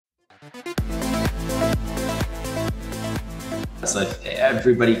So if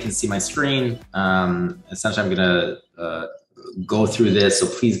everybody can see my screen, essentially I'm going to go through this, so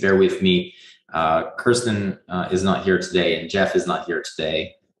please bear with me. Kirsten is not here today, and Jeff is not here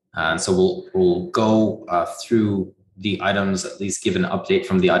today. So we'll go through the items, at least give an update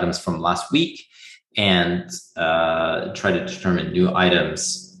from the items from last week, and try to determine new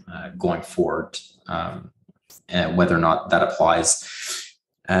items going forward, and whether or not that applies.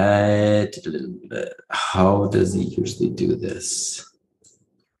 How does he usually do this?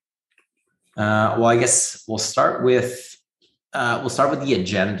 Well, I guess we'll start with the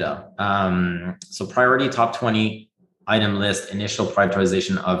agenda. So priority top 20 item list, initial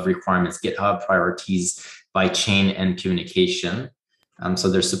prioritization of requirements, GitHub priorities by chain and communication. So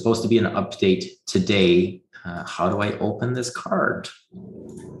there's supposed to be an update today. How do I open this card?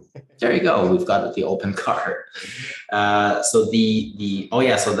 There you go. We've got the open card. So so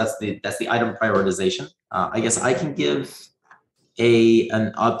that's the item prioritization. I guess I can give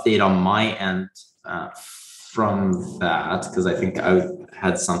an update on my end from that, because I think I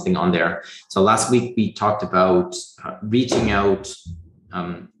had something on there. So last week we talked about reaching out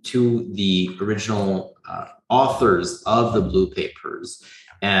to the original authors of the blue papers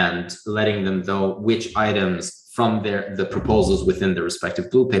and letting them know which items from the proposals within the respective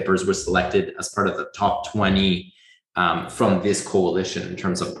blue papers were selected as part of the top 20 from this coalition in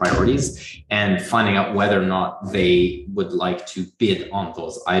terms of priorities, and finding out whether or not they would like to bid on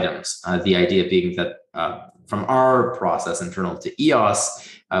those items. The idea being that from our process internal to EOS,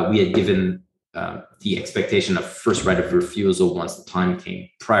 we had given the expectation of first right of refusal once the time came,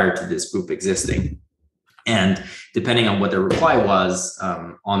 prior to this group existing. And depending on what their reply was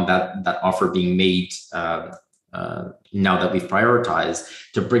on that offer being made, now that we've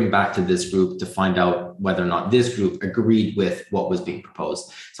prioritized, to bring back to this group to find out whether or not this group agreed with what was being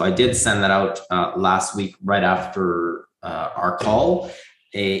proposed. So I did send that out last week, right after our call.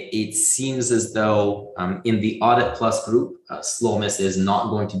 It seems as though in the Audit Plus group, Slomis is not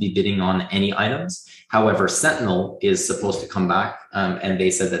going to be bidding on any items. However, Sentinel is supposed to come back, and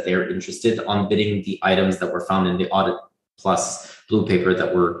they said that they're interested on bidding the items that were found in the Audit Plus blue paper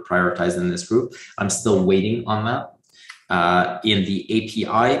that were prioritized in this group. I'm still waiting on that. In the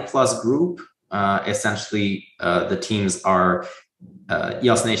API Plus group, essentially the teams are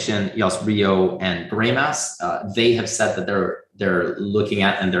EOS Nation, EOSIO, and Greymass. They have said that they're looking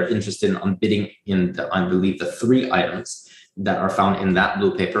at and they're interested in bidding in I believe the 3 items that are found in that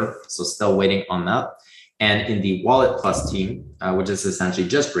blue paper. So still waiting on that. And in the Wallet Plus team, which is essentially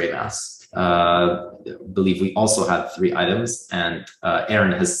just Greymass, I believe we also have 3 items, and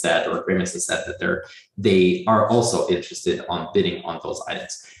Aaron has said, or Greymass has said, that they are also interested on bidding on those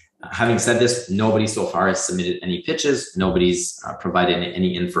items. Having said this, nobody so far has submitted any pitches. Nobody's provided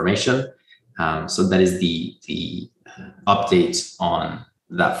any information. So that is the update on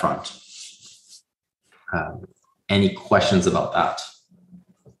that front. Any questions about that?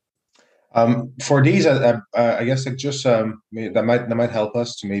 For these, I guess it just that might help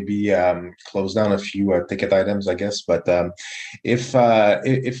us to maybe close down a few ticket items, I guess. But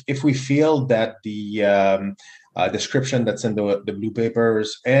if we feel that the description that's in the blue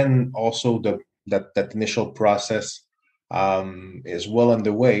papers and also that initial process is well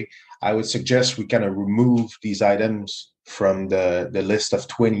underway, I would suggest we kind of remove these items from the list of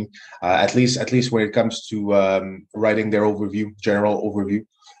 20, at least when it comes to writing their overview, general overview.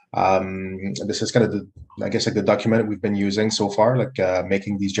 This is kind of the document we've been using so far,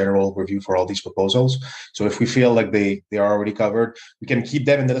 making these general overview for all these proposals. So if we feel like they are already covered, we can keep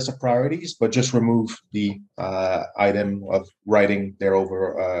them in the list of priorities, but just remove the item of writing their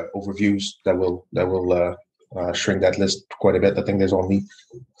overviews. That will shrink that list quite a bit. I think there's only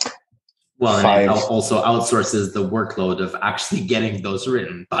and it also outsources the workload of actually getting those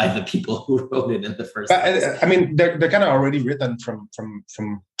written by the people who wrote it in the first place. I mean, they're kind of already written from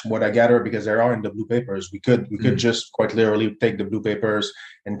what I gather, because they are in the blue papers. We could just quite literally take the blue papers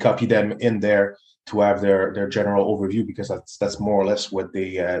and copy them in there to have their general overview, because that's more or less what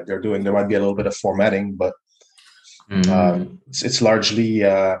they're doing. There might be a little bit of formatting, but it's largely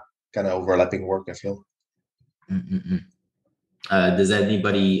kind of overlapping work, I feel. Does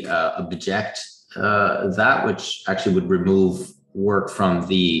anybody object that, which actually would remove work from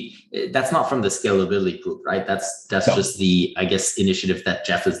that's not from the scalability group, right? That's no. Just the, I guess, initiative that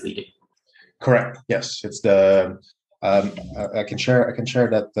Jeff is leading. Correct. Yes, it's the I can share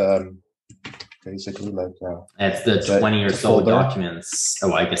that basically it's the 20 or so folder. Documents.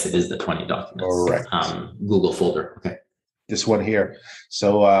 Oh, I guess it is the 20 documents. Correct. Google folder. Okay. This one here.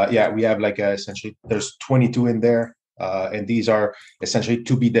 So yeah, we have essentially there's 22 in there. and these are essentially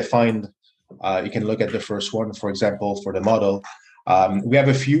to be defined. You can look at the first one, for example, for the model. We have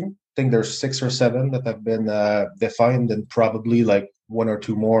a few. I think there's 6 or 7 that have been defined, and probably like 1 or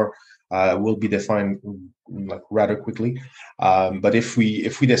 2 more will be defined like rather quickly. But if we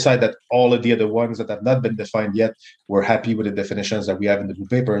decide that all of the other ones that have not been defined yet, we're happy with the definitions that we have in the blue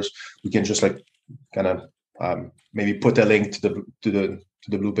papers, we can just like kind of maybe put a link to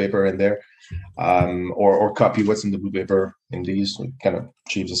the blue paper in there, or copy what's in the blue paper in these. It kind of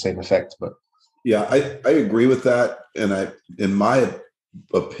achieves the same effect. But yeah, I agree with that, and in my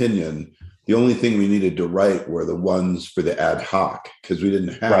opinion, the only thing we needed to write were the ones for the ad hoc, because we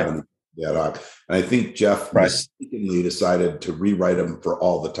didn't have any ad hoc. And I think Jeff mistakenly decided to rewrite them for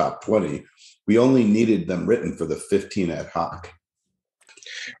all the top 20. We only needed them written for the 15 ad hoc.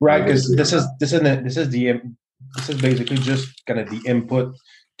 Right, because this is basically just kind of the input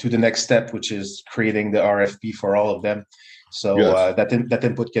to the next step, which is creating the RFP for all of them. So that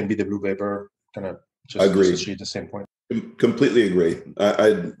input can be the blue paper, kind of just achieve the same point. Completely agree.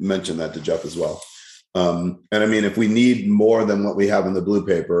 I mentioned that to Jeff as well. And I mean, if we need more than what we have in the blue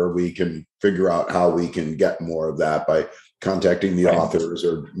paper, we can figure out how we can get more of that by contacting the authors,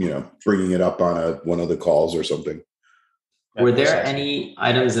 or bringing it up on one of the calls or something. Were there any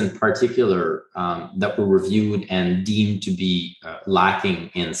items in particular that were reviewed and deemed to be lacking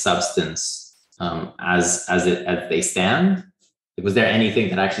in substance as they stand? Was there anything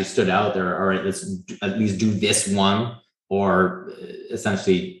that actually stood out there? All right, let's at least do this one, or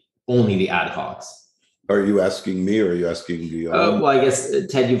essentially only the ad hocs? Are you asking me, or are you asking Guillaume? Well, I guess,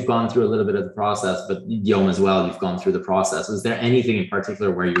 Ted, you've gone through a little bit of the process, but Guillaume as well, you've gone through the process. Was there anything in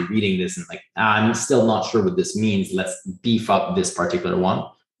particular where you're reading this and like, I'm still not sure what this means, let's beef up this particular one?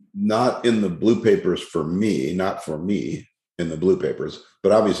 Not in the blue papers for me, not for me in the blue papers,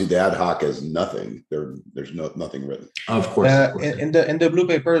 but obviously the ad hoc has nothing. There's nothing written. Of course. In the blue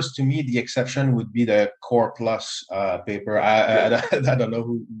papers, to me, the exception would be the Core Plus paper. I don't know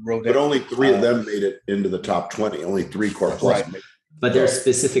who wrote it. But only 3 of them made it into the top 20. Only 3 Core Plus. Right. But there are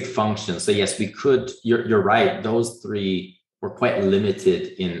specific functions. So yes, we could, you're right. Those 3 were quite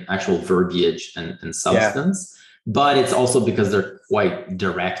limited in actual verbiage and substance. But it's also because they're quite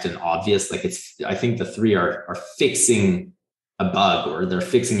direct and obvious. Like I think the 3 are fixing a bug, or they're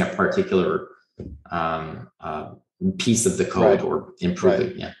fixing a particular piece of the code or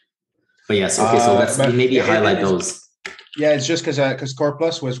improving. Yeah. But yes, okay. So let's maybe highlight those. Yeah, it's just because Core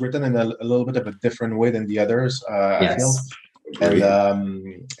Plus was written in a little bit of a different way than the others. I feel,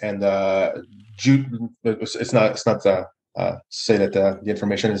 and it's not say that the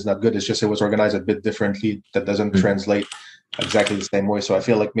information is not good. It's just it was organized a bit differently. That doesn't translate exactly the same way. So I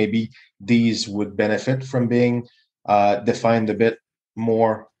feel like maybe these would benefit from being defined a bit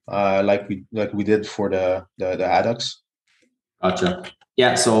more, like we did for the ad hocs. Gotcha.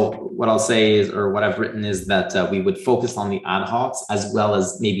 Yeah. So what I'll say is, or what I've written is that we would focus on the ad hocs, as well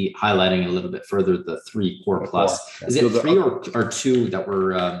as maybe highlighting a little bit further the 3 Core Plus. Is it 3 or 2 that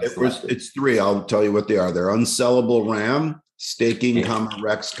were? It's 3. I'll tell you what they are. They're unsellable RAM, staking,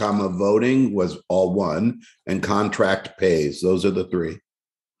 Rex, voting was all 1, and contract pays. Those are the 3.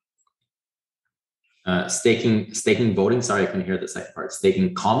 Staking voting. Sorry, I couldn't hear the second part.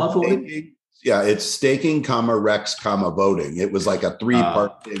 Staking, voting. Yeah, it's staking, Rex, voting. It was like a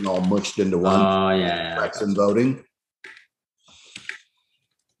 3-part thing all mushed into one. Oh yeah. Rex and voting.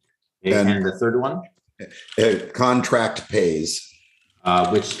 And the third one? Contract pays.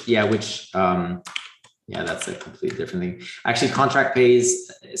 Which that's a completely different thing. Actually, contract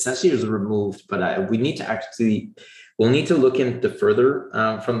pays essentially is removed, but we'll need to look into further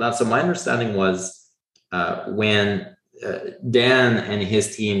from that. So my understanding was when Dan and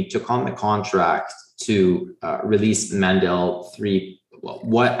his team took on the contract to release Mandel 3,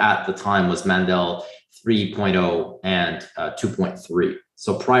 what at the time was Mandel 3.0 and 2.3.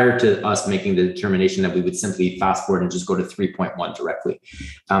 So prior to us making the determination that we would simply fast forward and just go to 3.1 directly,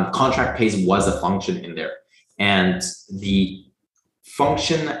 contract pays was a function in there. And the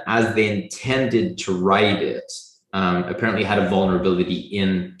function as they intended to write it apparently had a vulnerability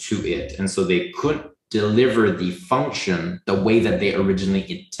into it. And so they couldn't deliver the function the way that they originally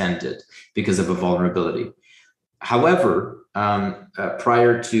intended because of a vulnerability. However,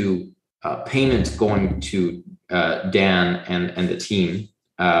 prior to payment going to Dan and the team,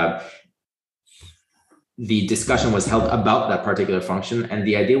 the discussion was held about that particular function. And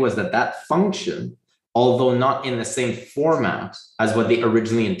the idea was that that function, although not in the same format as what they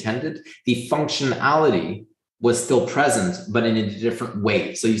originally intended, the functionality was still present, but in a different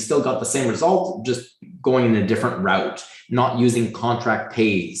way. So you still got the same result, just going in a different route, not using contract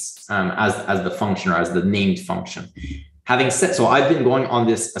pays as the function or as the named function. Having said, so I've been going on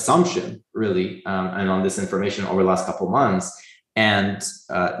this assumption really, and on this information over the last couple of months. And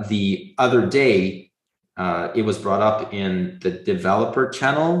the other day, it was brought up in the developer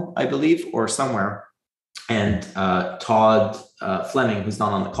channel, I believe, or somewhere. And Todd Fleming, who's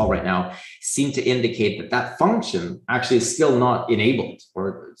not on the call right now, seemed to indicate that that function actually is still not enabled.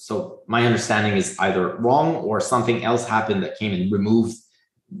 Or so my understanding is either wrong or something else happened that came and removed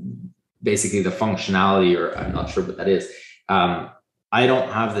basically the functionality, or I'm not sure what that is. I don't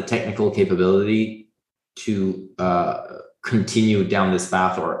have the technical capability to continue down this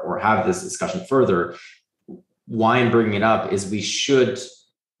path or have this discussion further. Why I'm bringing it up is we should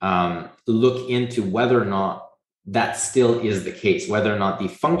look into whether or not that still is the case, whether or not the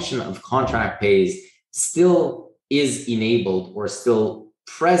function of contract pays still is enabled or still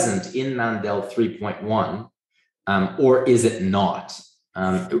present in Mandel 3.1, or is it not?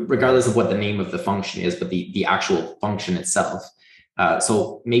 Regardless of what the name of the function is, but the actual function itself.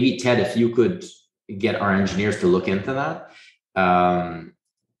 So maybe Ted, if you could get our engineers to look into that.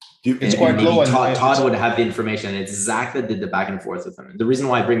 It's quite low. Todd would have the information, and it's Zach that did the back and forth with him. The reason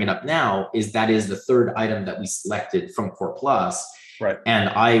why I bring it up now is that is the third item that we selected from Core Plus. Right. And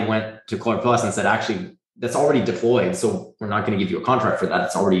I went to Core Plus and said, actually, that's already deployed. So we're not going to give you a contract for that.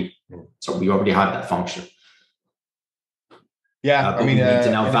 It's already, so we already have that function. Yeah, I mean, we need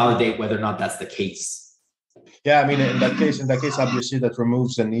to now validate whether or not that's the case. Yeah, I mean, in that case, obviously that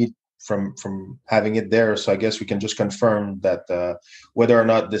removes the need from having it there. So I guess we can just confirm that whether or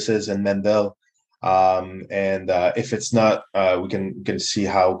not this is in Mandel, and if it's not, we can see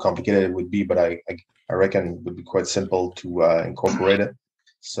how complicated it would be. But I reckon it would be quite simple to incorporate it.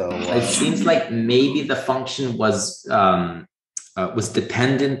 So it seems like maybe the function was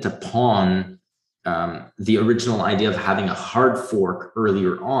dependent upon the original idea of having a hard fork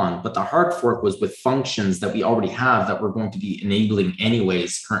earlier on, but the hard fork was with functions that we already have that we're going to be enabling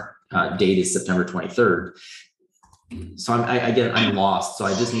anyways. Current date is September 23rd. So I'm lost. So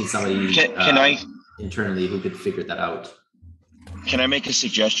I just need somebody can I internally who could figure that out. Can I make a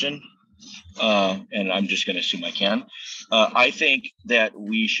suggestion? And I'm just going to assume I can. I think that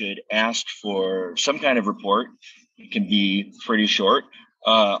we should ask for some kind of report. It can be pretty short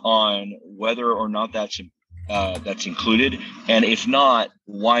on whether or not that's included, and if not,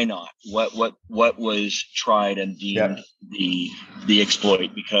 why not? What was tried and deemed the exploit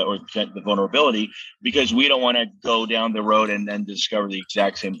or the vulnerability? Because we don't want to go down the road and then discover the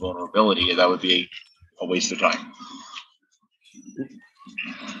exact same vulnerability. That would be a waste of time.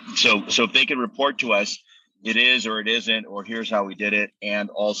 So if they can report to us, it is or it isn't, or here's how we did it, and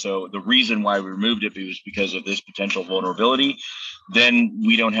also the reason why we removed it was because of this potential vulnerability, then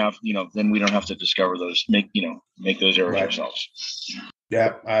we don't have to discover those, make those errors ourselves.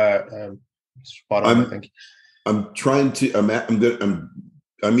 Yeah, spot on. I think I'm trying to.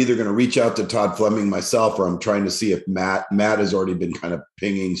 I'm either going to reach out to Todd Fleming myself, or I'm trying to see if Matt has already been kind of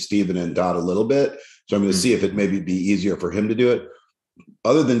pinging Stephen and Todd a little bit. So I'm going to see if it maybe be easier for him to do it.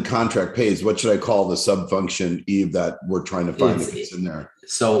 Other than contract pays, what should I call the sub-function, Eve, that we're trying to find if it's in there?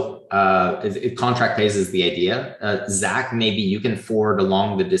 So contract pays is the idea. Zach, maybe you can forward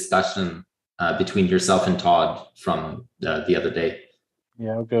along the discussion between yourself and Todd from the other day.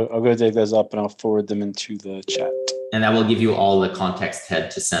 Yeah, I'll go dig those up and I'll forward them into the chat. And that will give you all the context head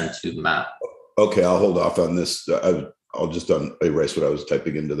to send to Matt. Okay, I'll hold off on this. I'll just erase what I was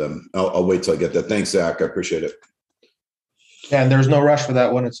typing into them. I'll wait till I get that. Thanks, Zach. I appreciate it. Yeah, and there's no rush for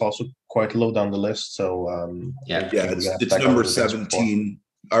that one. It's also quite low down the list. So it's number 17.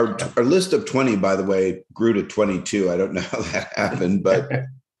 Our list of 20, by the way, grew to 22. I don't know how that happened, but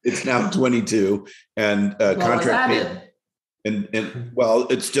it's now 22. And contract and well,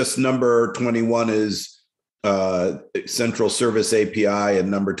 it's just number 21 is Central Service API, and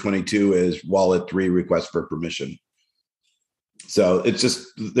number 22 is Wallet 3 request for permission. So it's just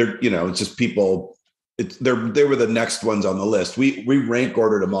it's just people. They were the next ones on the list. We rank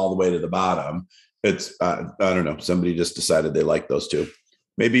ordered them all the way to the bottom. It's I don't know. Somebody just decided they liked those two.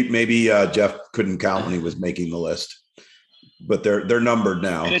 Maybe Jeff couldn't count when he was making the list, but they're numbered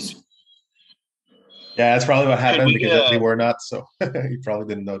now. Yeah, that's probably what happened because they were not. So you probably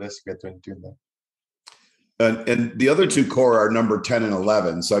didn't notice. We got 22 in there. And the other two core are number 10 and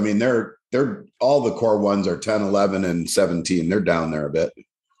 11. So I mean, they're all the core ones are 10, 11, and 17. They're down there a bit.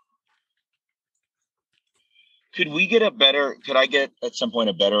 Could I get at some point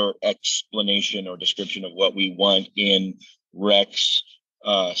a better explanation or description of what we want in Rex,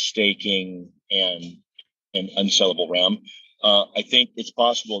 staking, and unsellable RAM? I think it's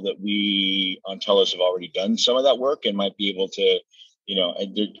possible that we on TELOS have already done some of that work and might be able to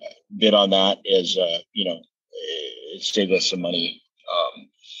bid on that is, it saved us some money.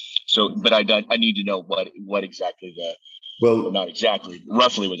 But I need to know what exactly not exactly,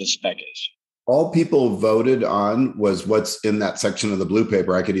 roughly what the spec is. All people voted on was what's in that section of the blue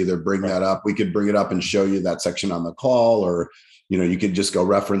paper. I could either bring that up. We could bring it up and show you that section on the call, or, you could just go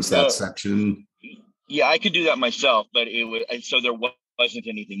reference that section. Yeah, I could do that myself, but so there wasn't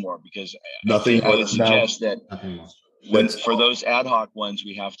anything more, because nothing. I would suggest that for those ad hoc ones,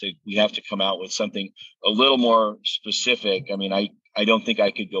 we have to come out with something a little more specific. I mean, I don't think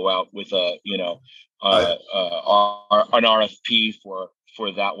I could go out with an RFP for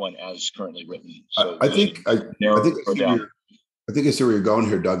that one as currently written. So I think I see where you're going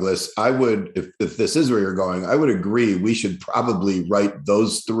here, Douglas. I would, if this is where you're going, I would agree. We should probably write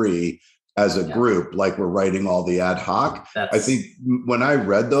those three as a group, like we're writing all the ad hoc. I think when I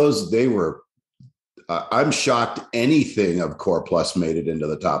read those, they were. I'm shocked anything of Core Plus made it into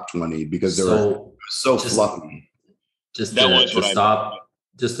the top 20 because they were so fluffy. Just to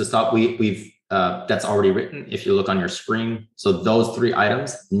stop, we've that's already written. If you look on your screen, so those three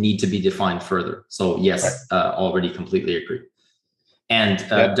items need to be defined further. So yes, already completely agree. And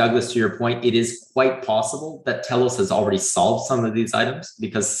Douglas, to your point, it is quite possible that TELOS has already solved some of these items,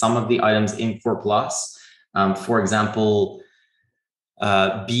 because some of the items in Core Plus, for example,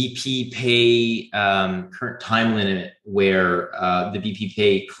 BP pay current time limit, where the BP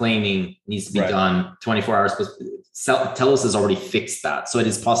pay claiming needs to be done 24 hours. TELOS has already fixed that. So it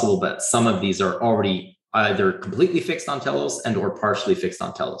is possible that some of these are already either completely fixed on TELOS and or partially fixed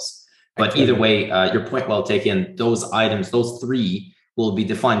on TELOS. But either way, your point well taken. Those items, those three, will be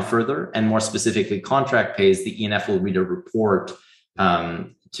defined further, and more specifically, contract pays. The ENF will read a report to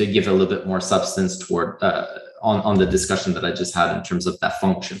give a little bit more substance toward on the discussion that I just had in terms of that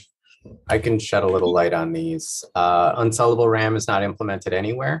function. I can shed a little light on these. Unsellable RAM is not implemented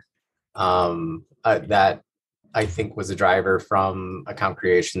anywhere. That I think was a driver from account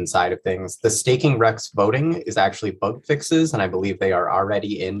creation side of things. The staking Rex voting is actually bug fixes, and I believe they are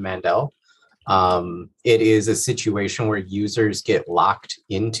already in Mandel. It is a situation where users get locked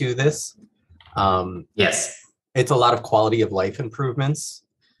into this. Yes. It's a lot of quality of life improvements.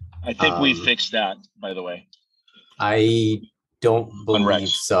 I think we fixed that, by the way. I don't believe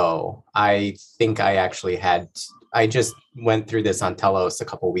so. I think I actually I just went through this on TELOS a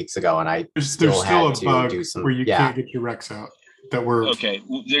couple of weeks ago, and I there's still still had a to bug do some where you can't get your Rex out. That we're okay.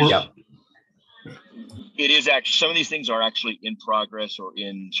 It is actually, some of these things are actually in progress or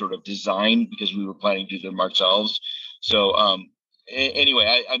in sort of design, because we were planning to do them ourselves. So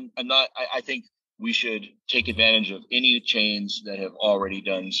anyway, I think we should take advantage of any chains that have already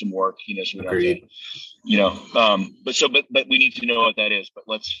done some work, so we don't have to, but we need to know what that is. But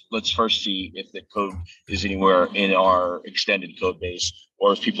let's first see if the code is anywhere in our extended code base,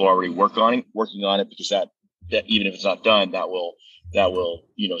 or if people are already working on it, because that even if it's not done, that will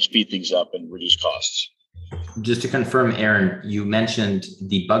speed things up and reduce costs. Just to confirm, Aaron, you mentioned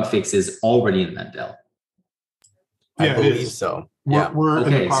the bug fix is already in Mandel. I believe so. We're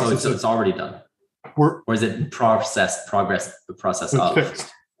okay, so it's already done. Or is it progress of?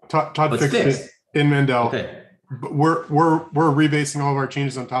 Fixed. Todd fixed it in Mandel. Okay. But we're rebasing all of our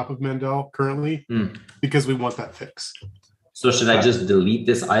changes on top of Mandel currently because we want that fix. So should I just delete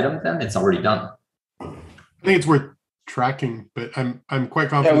this item then? It's already done. I think it's worth tracking, but I'm quite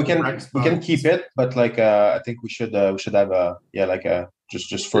confident. Yeah, we can keep it, but I think we should have a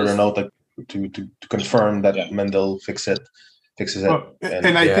just further note to confirm that Mandel fixes it.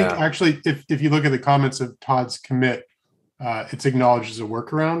 And I think actually, if you look at the comments of Todd's commit, it's acknowledged as a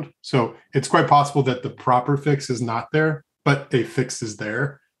workaround. So it's quite possible that the proper fix is not there, but a fix is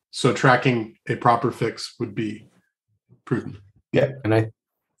there. So tracking a proper fix would be prudent. Yeah, and I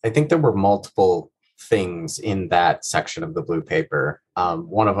think there were multiple things in that section of the blue paper.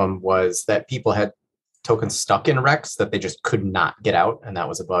 One of them was that people had tokens stuck in Rex that they just could not get out, and that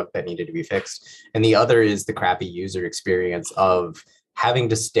was a bug that needed to be fixed. And the other is the crappy user experience of having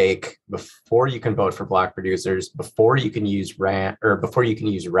to stake before you can vote for block producers, before you can use before you can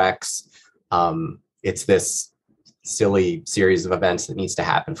use Rex. It's this silly series of events that needs to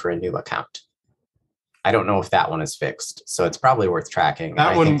happen for a new account. I don't know if that one is fixed, so it's probably worth tracking.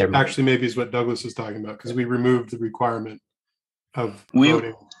 That one actually maybe is what Douglas is talking about, because we removed the requirement of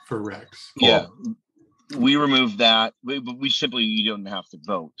voting for Rex. Yeah, we removed that. We simply, you don't have to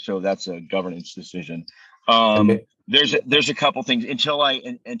vote, so that's a governance decision. There's a couple things until I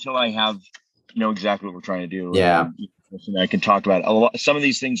know exactly what we're trying to do. Yeah, and I can talk about it. Some of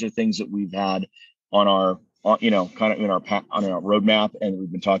these things are things that we've had on our kind of on our roadmap, and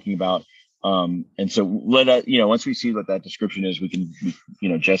we've been talking about. And so once we see what that description is,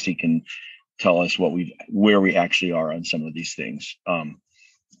 Jesse can tell us where we actually are on some of these things. I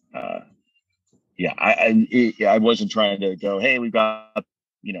wasn't trying to go, hey, we've got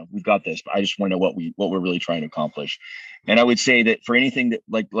this, but I just want to know what we're really trying to accomplish. And I would say that for anything that,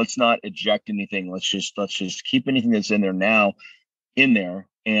 like, let's not eject anything. Let's just keep anything that's in there now in there,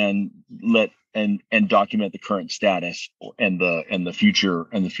 and document the current status and the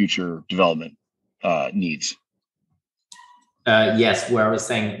future development needs. Yes, where I was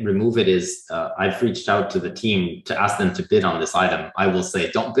saying remove it is I've reached out to the team to ask them to bid on this item. I will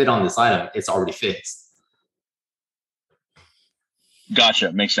say, don't bid on this item. It's already fixed.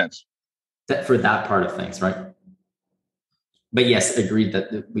 Gotcha. Makes sense. For that part of things, right? But yes, agreed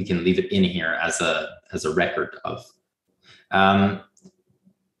that we can leave it in here as a record of.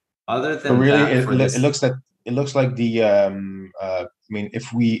 Other than really, that, it looks like the. I mean,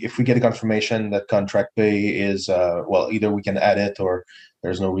 if we get a confirmation that contract pay is either we can add it, or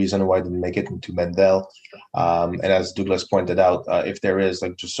there's no reason why didn't make it into Mandel. And as Douglas pointed out, if there is,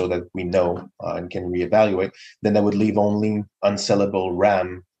 like, just so that we know and can reevaluate, then that would leave only unsellable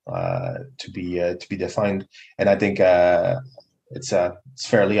RAM to be defined. And I think it's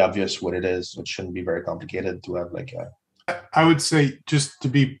fairly obvious what it is. It shouldn't be very complicated to have like a. I would say, just to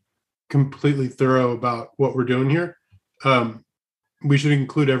be completely thorough about what we're doing here, we should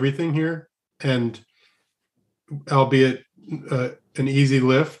include everything here, and albeit an easy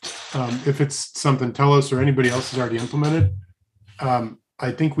lift, if it's something TELOS or anybody else has already implemented,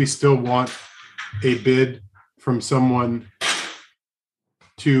 I think we still want a bid from someone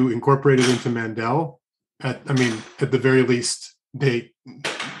to incorporate it into Mandel. At the very least, they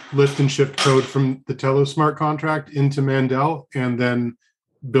lift and shift code from the TELOS smart contract into Mandel, and then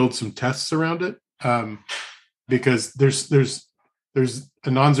build some tests around it, because there's a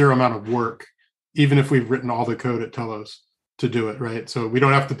non-zero amount of work, even if we've written all the code at TELOS to do it, right? So we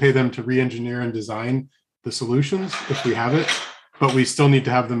don't have to pay them to re-engineer and design the solutions if we have it, but we still need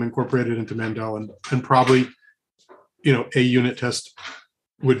to have them incorporated into Mandel, and probably, a unit test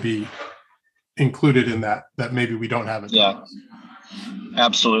would be included in that maybe we don't have it. Yeah,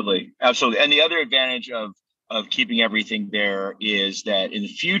 absolutely. And the other advantage of keeping everything there is that in the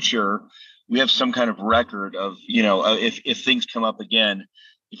future, we have some kind of record of, if things come up again,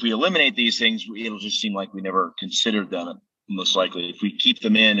 if we eliminate these things, it'll just seem like we never considered them, most likely. If we keep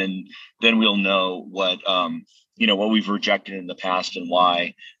them in, and then we'll know what we've rejected in the past and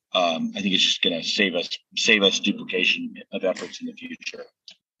why. I think it's just going to save us duplication of efforts in the future.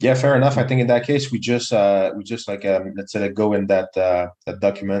 Yeah, fair enough. I think in that case, we just like let's say go in that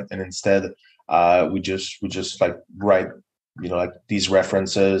document, and instead we just like write like these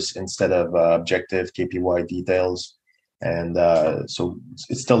references instead of objective KPI details, and so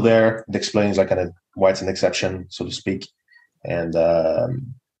it's still there. It explains like kind of why it's an exception, so to speak, and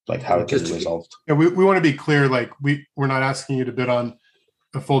like how it can be resolved. Yeah, we want to be clear. Like we're not asking you to bid on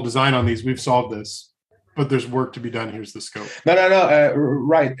a full design on these. We've solved this, but there's work to be done. Here's the scope. No,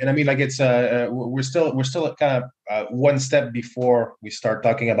 right. And I mean, like, it's we're still kind of one step before we start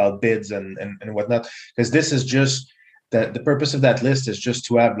talking about bids and whatnot, because this is just the purpose of that list is just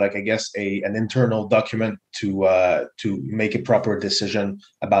to have, like, I guess an internal document to make a proper decision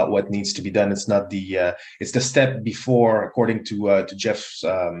about what needs to be done. It's not it's the step before, according to Jeff's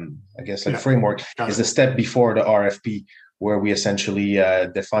framework, is the step before the RFP, where we essentially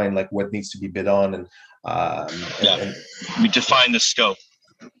define like what needs to be bid on, and we define the scope.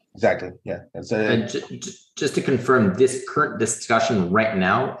 Exactly. Yeah. Just to confirm, this current discussion right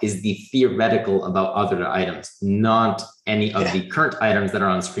now is the theoretical about other items, not any of the current items that are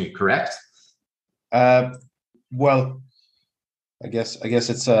on screen, correct? Well, I guess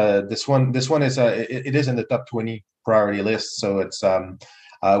it's this one is it is in the top 20 priority list, so it's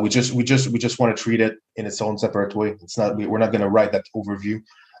we just want to treat it in its own separate way. It's not we're not going to write that overview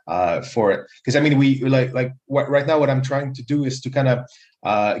for it, because I mean right now what I'm trying to do is to kind of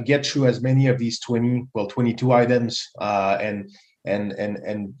get through as many of these 22 items and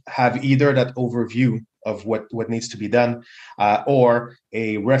have either that overview of what needs to be done, or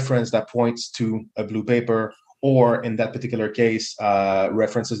a reference that points to a blue paper, or in that particular case,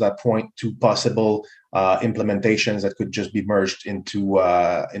 references that point to possible implementations that could just be merged into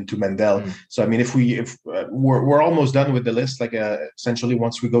Mandel. So I mean, if we're almost done with the list, like essentially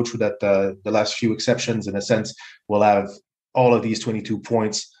once we go through that the last few exceptions, in a sense, we'll have all of these 22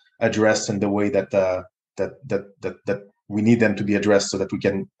 points addressed in the way that we need them to be addressed, so that we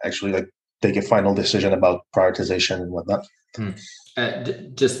can actually like take a final decision about prioritization and whatnot.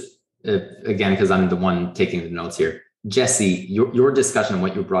 Just again, because I'm the one taking the notes here. Jesse, your discussion and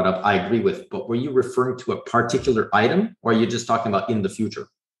what you brought up, I agree with, but were you referring to a particular item, or are you just talking about in the future?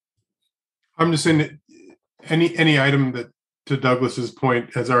 I'm just saying that any item that, to Douglas's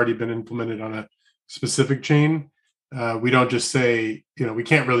point, has already been implemented on a specific chain. We don't just say, we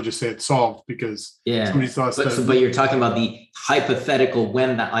can't really just say it's solved because somebody saw us. But you're talking about the hypothetical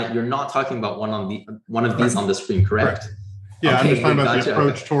when that you're not talking about one of these on the screen, correct? Yeah, okay, I'm just talking about the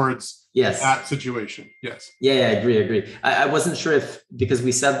approach towards that situation. Yes. Yeah, I agree. I wasn't sure if, because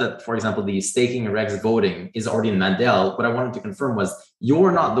we said that, for example, the staking and regs voting is already in Mandel. What I wanted to confirm was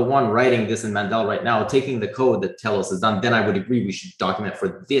you're not the one writing this in Mandel right now, taking the code that TELOS has done. Then I would agree we should document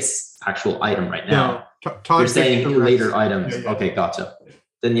for this actual item right now. No, you're saying later items. Yeah. Okay, gotcha.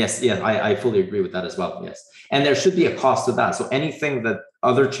 Then yes, I fully agree with that as well. Yes. And there should be a cost to that. So anything that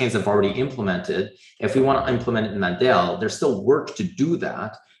other chains have already implemented, if we want to implement it in Mandel, there's still work to do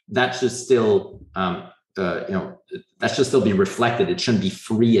that. That should still, that should still be reflected. It shouldn't be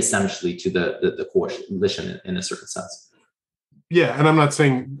free essentially to the coalition in a certain sense. Yeah, and I'm not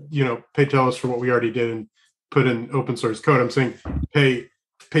saying, pay TELOS for what we already did and put in open source code. I'm saying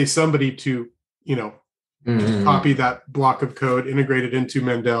pay somebody to, copy that block of code, integrate it into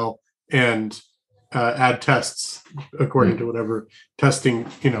Mandel, and add tests according to whatever testing,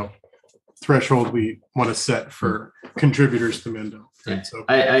 threshold we want to set for contributors to Mandel. Right? So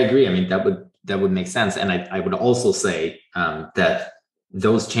I agree. I mean, that would make sense. And I would also say that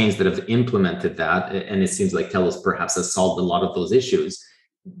those chains that have implemented that, and it seems like TELOS perhaps has solved a lot of those issues,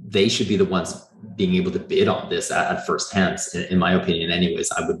 they should be the ones being able to bid on this at first hands, in my opinion.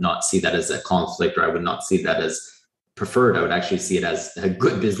 Anyways, I would not see that as a conflict, or I would not see that as preferred. I would actually see it as a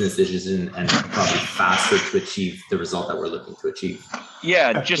good business decision and probably faster to achieve the result that we're looking to achieve.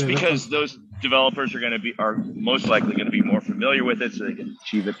 Yeah, just because those developers are most likely going to be more familiar with it, so they can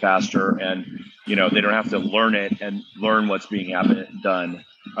achieve it faster, and they don't have to learn it and learn what's being done,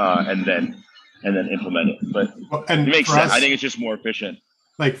 and then implement it. But it makes sense. I think it's just more efficient.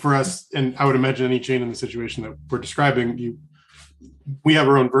 Like for us, and I would imagine any chain in the situation that we're describing, we have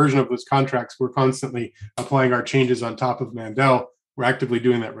our own version of those contracts. We're constantly applying our changes on top of Mandel. We're actively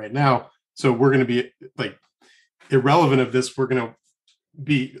doing that right now. So we're going to be irrelevant of this. We're going to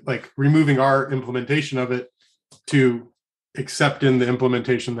be removing our implementation of it to accept in the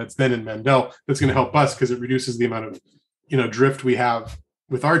implementation that's then in Mandel. That's going to help us because it reduces the amount of drift we have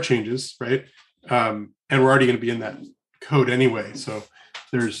with our changes, right? And we're already going to be in that code anyway. So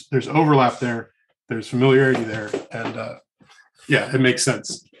there's overlap there. There's familiarity there, and it makes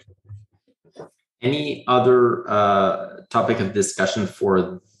sense. Any other topic of discussion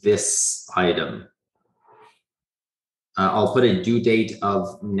for this item? I'll put a due date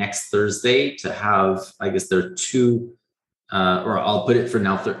of next Thursday to have, I guess there are two, or I'll put it for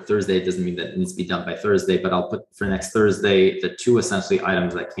now Thursday. It doesn't mean that it needs to be done by Thursday, but I'll put for next Thursday the two essentially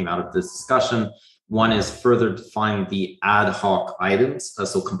items that came out of this discussion. One is further define the ad hoc items,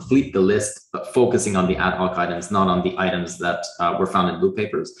 so complete the list, but focusing on the ad hoc items, not on the items that were found in blue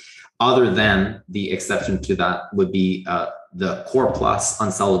papers. Other than the exception to that would be the core plus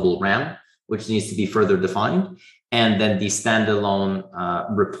unsellable RAM, which needs to be further defined. And then the standalone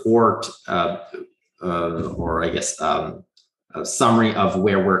report, or I guess a summary of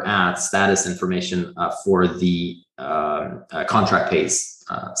where we're at, status information for the contract pays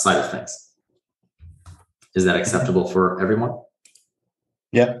side of things. Is that acceptable for everyone?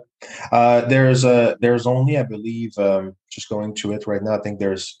 Yeah. There's only, I believe, just going to it right now, I think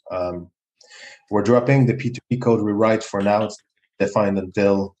there's, we're dropping the P2P code rewrite for now. It's defined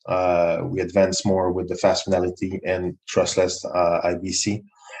until we advance more with the fast finality and trustless IBC.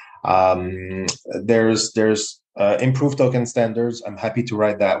 There's improved token standards. I'm happy to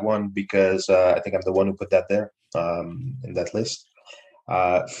write that one because I think I'm the one who put that there in that list.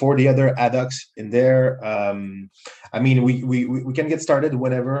 For the other adducts in there, I mean, we can get started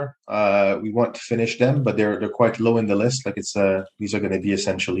whenever we want to finish them, but they're quite low in the list. Like it's these are going to be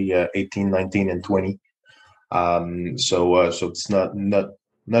essentially 18, 19, and 20. So it's not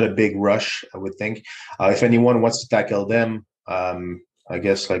a big rush, I would think. If anyone wants to tackle them, I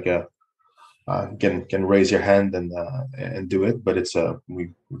guess can raise your hand and do it. But it's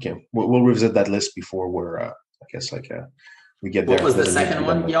we'll revisit that list before we're we get there. What was the second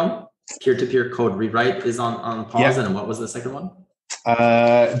one, Guillaume? Peer-to-peer code rewrite is on pause, and what was the second one?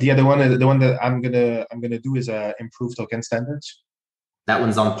 The other one, the one that I'm gonna do is improve token standards. That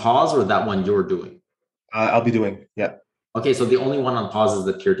one's on pause, or that one you're doing? I'll be doing, yeah. Okay, so the only one on pause is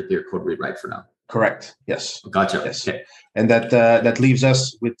the peer-to-peer code rewrite for now. Correct. Yes. Gotcha. Yes. Okay. And that leaves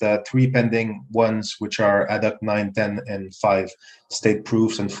us with 3 pending ones, which are ADOC 9, 10, and 5 state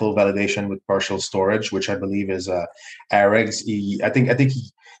proofs and full validation with partial storage, which I believe is AREGS.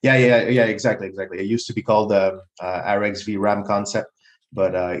 Exactly. It used to be called AREGS VRAM concept,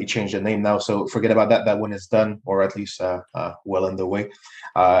 but he changed the name now. So forget about that. That one is done, or at least well underway.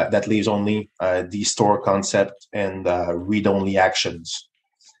 That leaves only the store concept and read-only actions.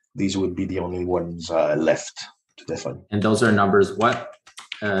 These would be the only ones left to define. And those are numbers what?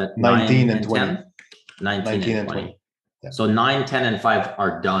 19 and 20. 10? 19 and 20. Yeah. So 9, 10, and 5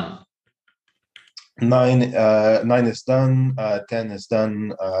 are done. 9 is done. 10 is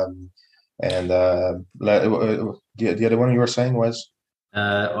done. And the other one you were saying was?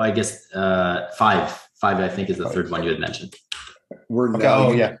 Well, I guess 5. 5, I think, is the third one you had mentioned. We're okay. now.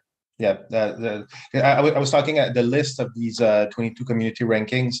 Oh, yeah. Yeah. I was talking at the list of these 22 community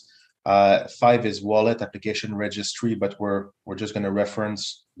rankings. 5 is wallet application registry, but we're just going to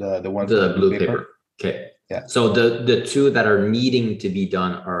reference the one the blue paper. Okay. Yeah. So the 2 that are needing to be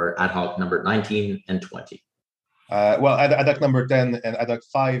done are ad hoc number 19 and 20. Well, ad hoc number 10 and ad hoc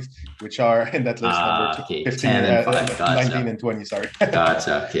 5, which are in that list, number 15, 10 and 5. Gotcha. 19 and 20. Sorry.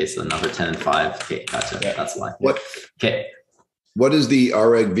 Gotcha. Okay, so number 10 and 5. Okay, gotcha. Yeah. That's why. Okay. What is the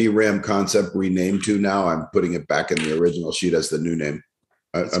REG VRAM concept renamed to now? I'm putting it back in the original sheet as the new name.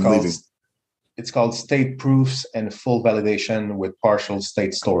 I'm leaving. It's called state proofs and full validation with partial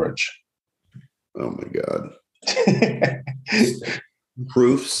state storage. Oh my God.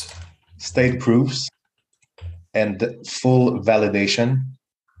 Proofs. State proofs and full validation.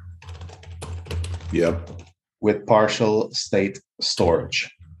 Yep. With partial state storage.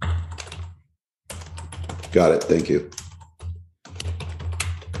 Got it. Thank you.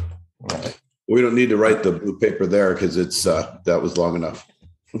 Right. We don't need to write the blue paper there because it's that was long enough.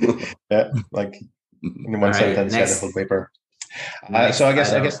 Yeah, like in one sentence, the full paper. So I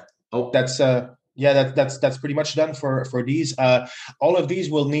guess that's pretty much done for these. All of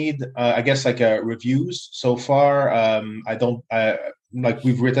these will need, I guess, like reviews. So far,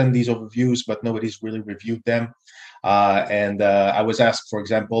 we've written these overviews, but nobody's really reviewed them. And I was asked, for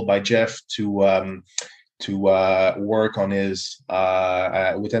example, by Jeff to work on his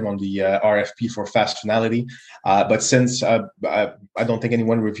with him on the RFP for fast finality, but since I don't think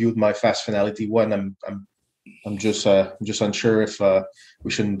anyone reviewed my fast finality one, I'm just unsure if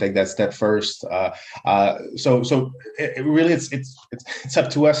we shouldn't take that step first. So really it's up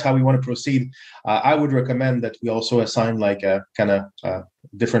to us how we want to proceed. I would recommend that we also assign like a kind of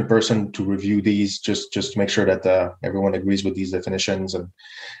different person to review these, just to make sure that everyone agrees with these definitions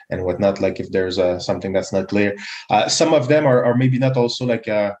and whatnot. Like if there's something that's not clear, some of them are maybe not also like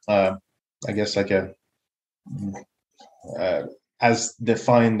I guess like as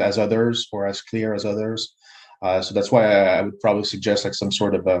defined as others or as clear as others. So that's why I would probably suggest like some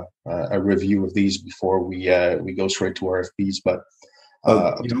sort of a review of these before we go straight to RFPs. But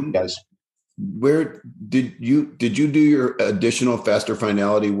guys, where did you do your additional faster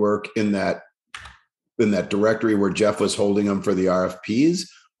finality work in that directory where Jeff was holding them for the RFPs,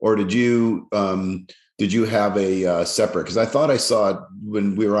 or did you have a separate? Because I thought I saw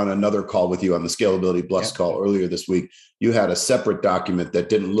when we were on another call with you on the Scalability Plus call earlier this week, you had a separate document that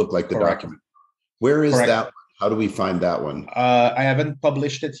didn't look like the document. Where is that? How do we find that one? I haven't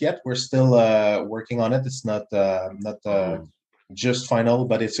published it yet. We're still working on it. It's not just final,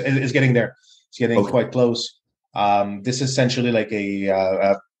 but it's getting there. It's getting quite close. This is essentially like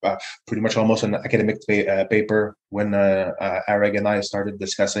a pretty much almost an academic paper. When Areg and I started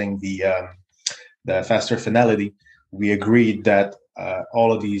discussing the faster finality, we agreed that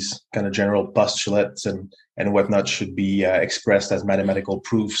all of these kind of general postulates and whatnot should be expressed as mathematical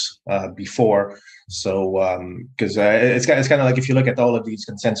proofs before. So because it's kind of like if you look at all of these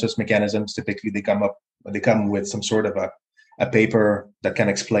consensus mechanisms, typically they come with some sort of a paper that kind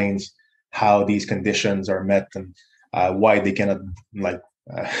of explains how these conditions are met and why they cannot like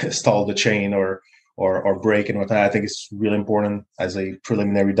stall the chain or break and whatnot. I think it's really important as a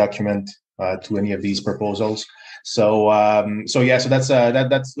preliminary document to any of these proposals. So that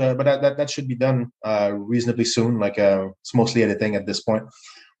should be done reasonably soon. Like it's mostly editing at this point.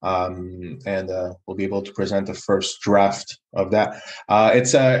 And we'll be able to present a first draft of that.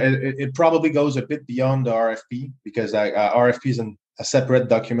 It probably goes a bit beyond the RFP because RFP is a separate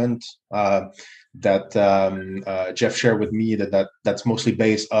document that Jeff shared with me that's mostly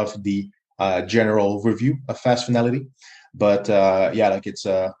based off the general review of fast finality. But it's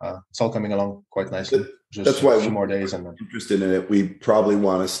all coming along quite nicely. That's why a few more days and then interested in it. We probably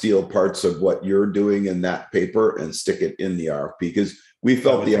want to steal parts of what you're doing in that paper and stick it in the RFP because We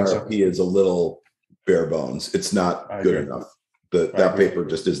felt the RFP is a little bare bones. It's not good enough. That paper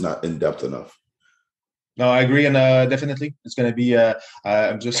just is not in depth enough. No, I agree, and definitely it's going to be.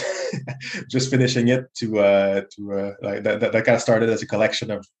 I'm just just finishing it to like that kind of started as a collection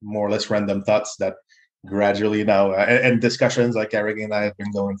of more or less random thoughts that gradually now and discussions like Eric and I have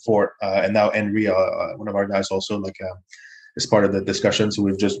been going for, and now Henry, one of our guys, also like is part of the discussion. So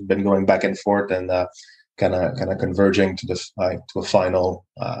we've just been going back and forth and kind of converging to this to a final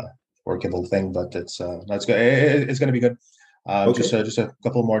workable thing. But it's that's good. It's going to be good. Okay. Just a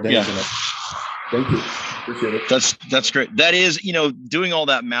couple more days. Yeah. Thank you. Appreciate it. That's great. That is, doing all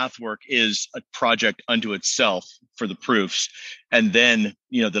that math work is a project unto itself for the proofs, and then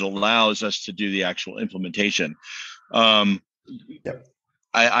that allows us to do the actual implementation. Yep.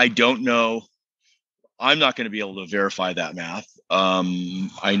 I don't know. I'm not going to be able to verify that math.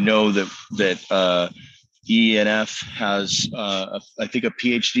 I know that ENF has I think a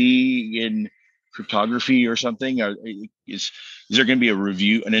PhD in cryptography or something. Is there going to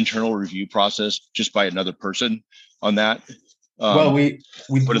be an internal review process just by another person on that? Well, we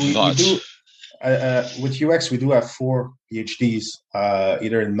what are the thoughts? We do with UX. We do have 4 PhDs,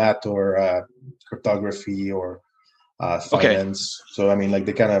 either in math or cryptography or finance. Okay. So I mean, like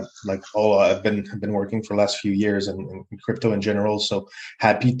they kind of like all have been working for the last few years in crypto in general. So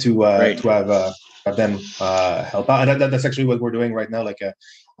happy to have them help out. And that's actually what we're doing right now. Like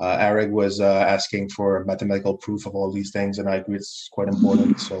Eric was asking for mathematical proof of all these things, and I agree it's quite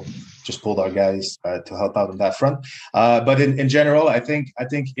important. So just pulled our guys to help out on that front. But in general, I think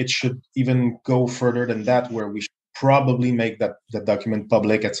it should even go further than that, where we should probably make the document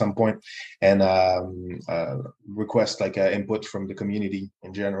public at some point and request like input from the community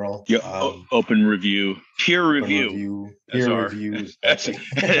in general. Yeah, open review, peer review, reviews.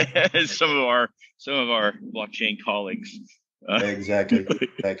 Some of our blockchain colleagues. Exactly.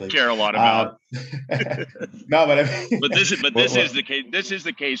 Care a lot about. No, but I mean, but this is the case. This is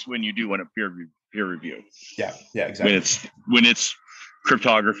the case when you do want a peer review. Yeah, exactly. When it's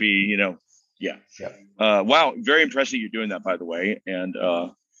cryptography, Yeah. Wow, very impressive you're doing that, by the way, and I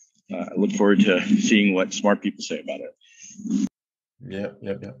look forward to seeing what smart people say about it. Yeah.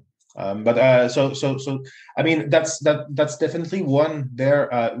 But so I mean that's definitely one there.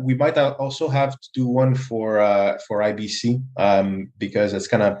 We might also have to do one for IBC because it's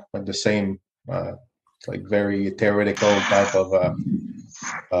kind of like the same like very theoretical type of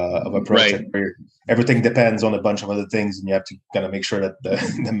approach. Right. Where everything depends on a bunch of other things, and you have to kind of make sure that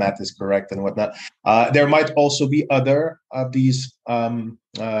the math is correct and whatnot. There might also be other of these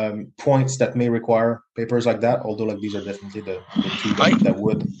points that may require papers like that, although like these are definitely the two that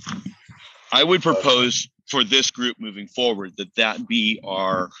would. I would propose for this group moving forward that be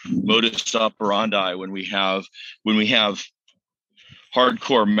our modus operandi when we have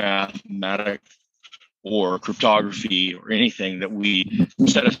hardcore mathematics or cryptography or anything, that we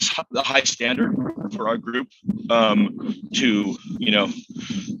set a high standard for our group to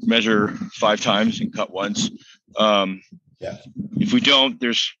measure 5 times and cut once. If we don't,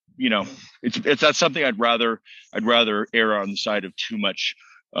 there's it's not something I'd rather err on the side of too much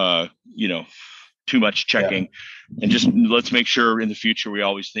checking, and just let's make sure in the future we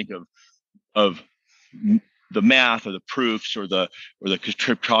always think of the math or the proofs or the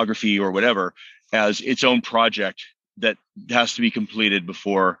cryptography or whatever as its own project that has to be completed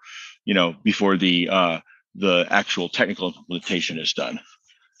before the actual technical implementation is done.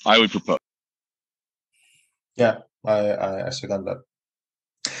 I would propose. Yeah, I second that.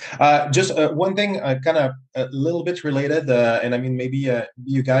 Just one thing, kind of a little bit related, and I mean maybe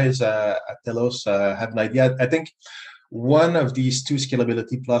you guys at TELOS have an idea. I think one of these 2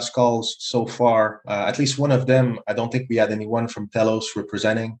 Scalability Plus calls so far, at least one of them, I don't think we had anyone from TELOS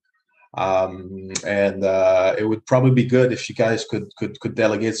representing. And it would probably be good if you guys could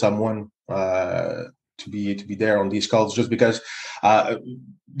delegate someone to be there on these calls, just because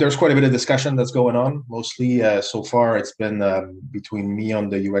there's quite a bit of discussion that's going on. Mostly so far it's been between me on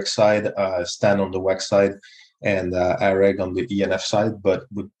the UX side, Stan on the WEX side, and Areg on the ENF side, but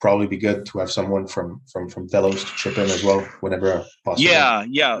would probably be good to have someone from TELOS to chip in as well whenever possible.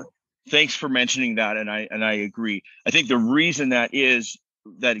 Yeah. Thanks for mentioning that, and I agree. I think the reason that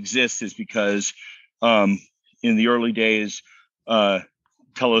exists is because in the early days,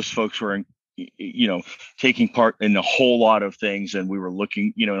 TELOS folks were taking part in a whole lot of things, and we were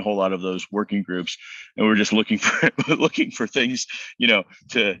looking in a whole lot of those working groups, and we were just looking for things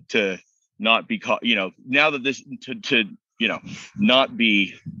to not be caught, now that this to not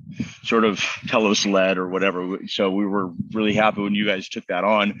be sort of TELOS led or whatever. So we were really happy when you guys took that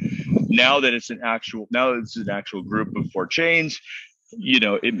on. Now that it's an actual group of 4 chains,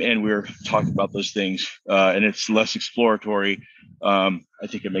 and we're talking about those things, and it's less exploratory. I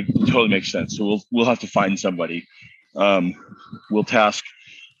think it totally makes sense. So we'll have to find somebody. We'll task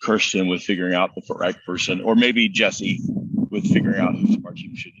Kirsten with figuring out the right person, or maybe Jesse with figuring out who our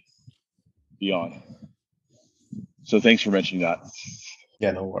team should be on. So thanks for mentioning that.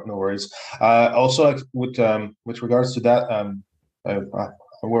 Yeah, no worries. Also, with regards to that,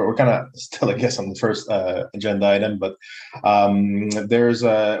 we're kind of still, I guess, on the first agenda item, but there's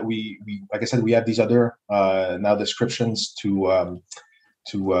we like I said, we have these other now descriptions to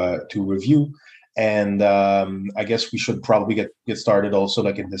review, and I guess we should probably get started also,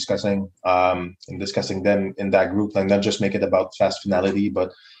 like in discussing them in that group, like not just make it about fast finality,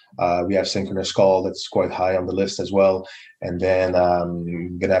 but we have synchronous call that's quite high on the list as well, and then we're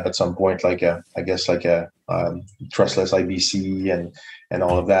gonna have at some point like a trustless IBC and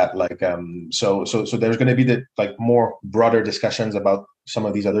all of that. So there's gonna be the more broader discussions about some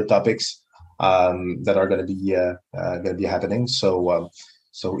of these other topics that are gonna be happening. So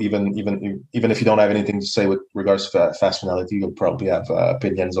even if you don't have anything to say with regards to fast finality, you'll probably have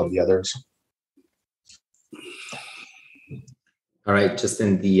opinions on the others. All right, just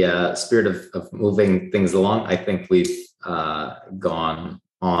in the spirit of moving things along, I think we've gone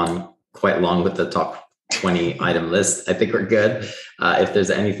on quite long with the top 20 item list. I think we're good. If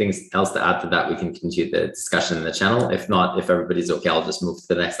there's anything else to add to that, we can continue the discussion in the channel. If not, if everybody's okay, I'll just move to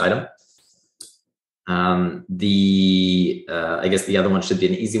the next item. I guess the other one should be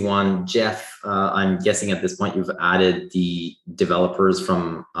an easy one. Jeff, I'm guessing at this point you've added the developers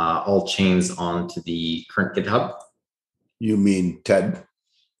from all chains onto the current GitHub. You mean Ted?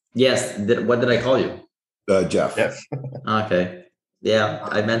 Yes. What did I call you? Jeff. Yes. Okay. Yeah,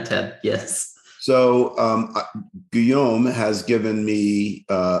 I meant Ted. Yes. So Guillaume has given me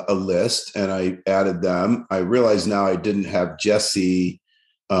a list, and I added them. I realize now I didn't have Jesse,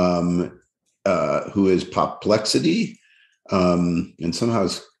 who is Poplexity, and somehow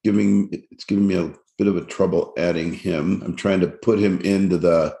it's giving me a bit of a trouble adding him. I'm trying to put him into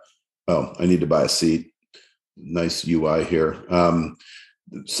the. Oh, I need to buy a seat. Nice UI here.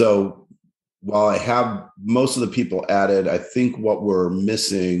 So while I have most of the people added, I think what we're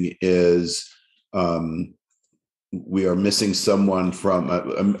missing is we are missing someone from.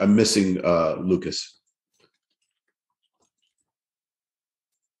 I'm missing Lucas.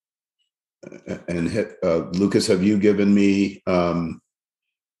 And Lucas, have you given me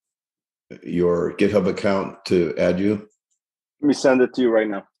your GitHub account to add you? Let me send it to you right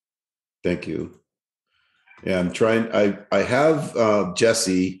now. Thank you. Yeah, I'm trying. I have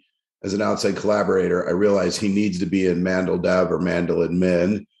Jesse as an outside collaborator. I realize he needs to be in Mandel Dev or Mandel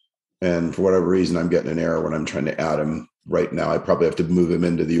Admin, and for whatever reason, I'm getting an error when I'm trying to add him right now. I probably have to move him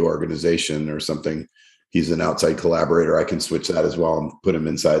into the organization or something. He's an outside collaborator. I can switch that as well and put him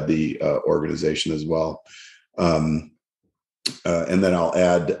inside the organization as well. And then I'll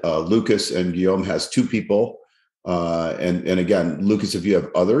add Lucas, and Guillaume has two people. And again, Lucas, if you have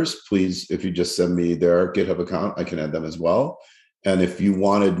others, please, if you just send me their GitHub account, I can add them as well. And if you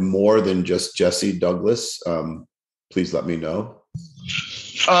wanted more than just Jesse Douglas, please let me know.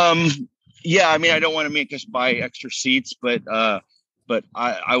 Yeah, I mean, I don't want to make us buy extra seats, but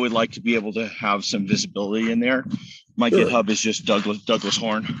I would like to be able to have some visibility in there. My sure. GitHub is just Douglas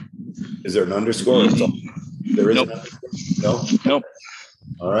Horn. Is there an underscore? There is. Nope. An underscore? No. Nope.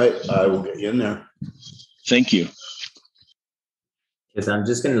 All right, I will get you in there. Thank you. Yes, I'm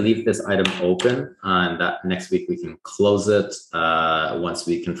just going to leave this item open, and that next week we can close it once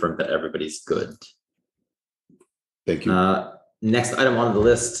we confirm that everybody's good. Thank you. Next item on the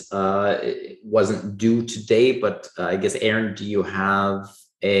list it wasn't due today, but I guess, Aaron, do you have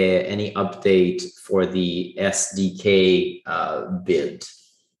any update for the SDK bid?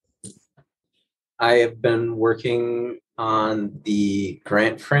 I have been working on the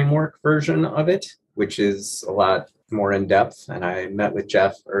grant framework version of it, which is a lot more in depth. And I met with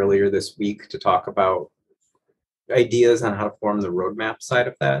Jeff earlier this week to talk about ideas on how to form the roadmap side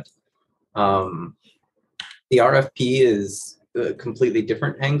of that. The RFP is a completely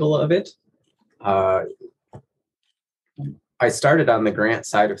different angle of it. I started on the grant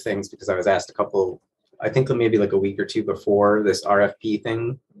side of things because I was asked I think maybe like a week or two before this RFP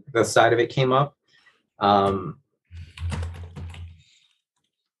thing, the side of it came up. And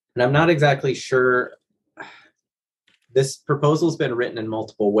I'm not exactly sure. This proposal's been written in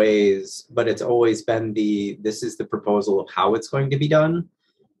multiple ways, but it's always been this is the proposal of how it's going to be done.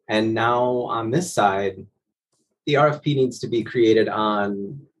 And now on this side, the RFP needs to be created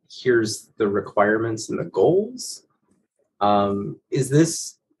on here's the requirements and the goals. I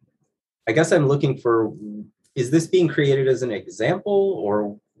guess I'm looking for is this being created as an example,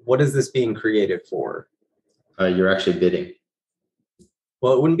 or what is this being created for? You're actually bidding.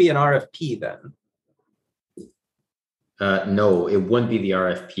 Well, it wouldn't be an RFP then. No, it wouldn't be the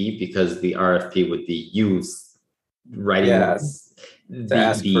RFP because the RFP would be used writing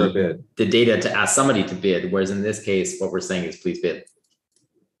the data to ask somebody to bid. Whereas in this case, what we're saying is please bid.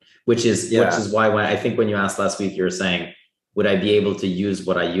 Which is why when you asked last week, you were saying, would I be able to use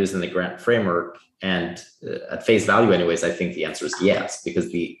what I use in the grant framework? And at face value anyways, I think the answer is yes,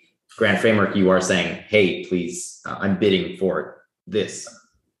 because the grant framework, you are saying, hey, please, I'm bidding for this.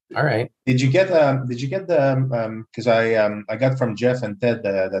 All right. Did you get the because I got from Jeff and Ted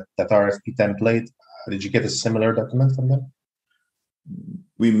that RFP template. Did you get a similar document from them?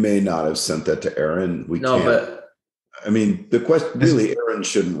 We may not have sent that to Aaron. But I mean, the question really, Aaron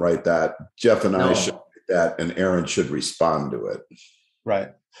shouldn't write that. Jeff and I should write that, and Aaron should respond to it.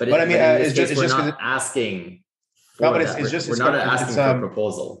 Right. But I mean, it's just we're not asking. No, but it's just we're not asking for a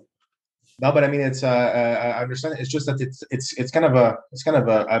proposal. No, but I mean, it's I understand. It's just that it's kind of a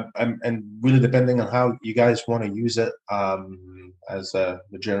and really depending on how you guys want to use it as the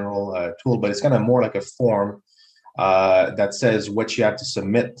general tool, but it's kind of more like a form that says what you have to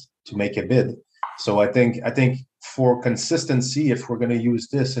submit to make a bid. So I think for consistency, if we're going to use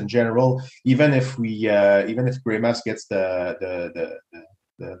this in general, even if Greymass gets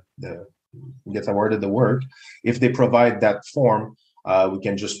gets awarded the work, if they provide that form, we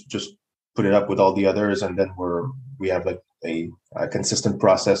can just put it up with all the others, and then we have like a consistent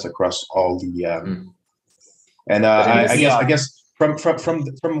process across all the and I guess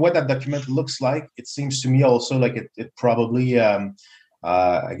from what that document looks like, it seems to me also like it probably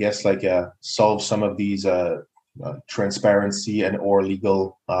I guess like solve some of these transparency and or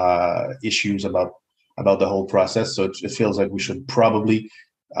legal issues about the whole process. So it feels like we should probably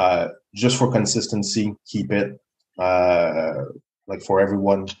just for consistency keep it like for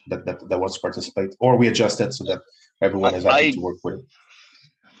everyone that wants to participate, or we adjust it so that everyone is happy to work with it.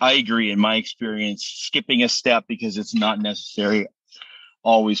 I agree. In my experience, skipping a step because it's not necessary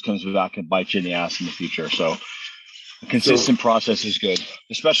always comes back and bites you in the ass in the future. So a consistent process is good,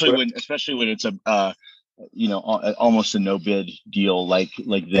 especially when it's a almost a no bid deal like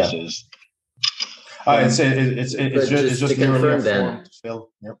this is. It's just to confirm then.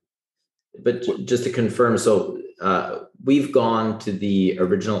 Yep. But just to confirm, so we've gone to the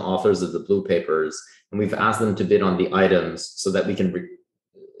original authors of the blue papers and we've asked them to bid on the items so that we can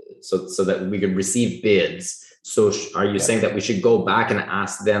so that we can receive bids. So are you saying that we should go back and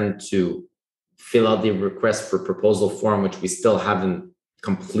ask them to fill out the request for proposal form, which we still haven't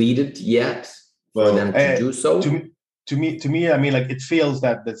completed yet, for them to do so? To me, I mean, like it feels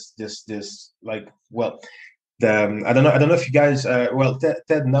that this like, well, I don't know if you guys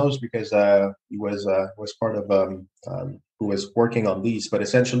Ted knows because he was part of who was working on these, but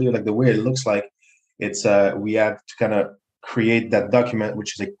essentially like the way it looks like, it's we have to kind of create that document,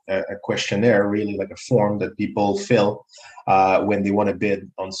 which is a questionnaire, really like a form that people fill when they want to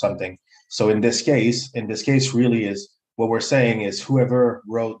bid on something. So in this case really is what we're saying is whoever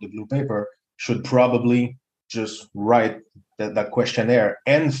wrote the blue paper should probably just write that questionnaire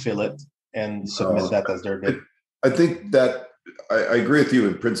and fill it and submit that as their bid. I think that I agree with you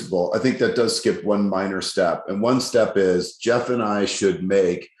in principle. I think that does skip one minor step. And one step is Jeff and I should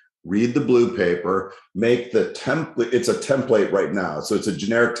read the blue paper, make the template. It's a template right now. So it's a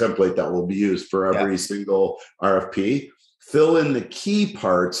generic template that will be used for every single RFP. Fill in the key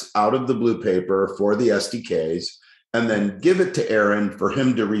parts out of the blue paper for the SDKs, and then give it to Aaron for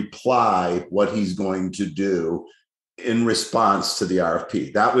him to reply what he's going to do in response to the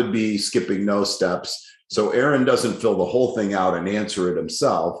RFP. That would be skipping no steps. So Aaron doesn't fill the whole thing out and answer it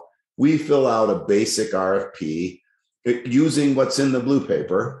himself. We fill out a basic RFP using what's in the blue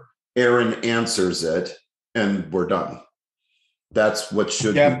paper. Aaron answers it, and we're done. That's what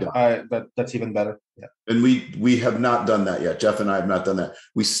should be done. That's even better. Yeah. And we have not done that yet. Jeff and I have not done that.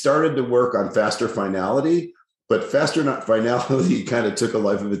 We started to work on faster finality, but faster finality kind of took a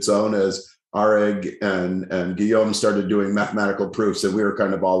life of its own as Arig and Guillaume started doing mathematical proofs, and we were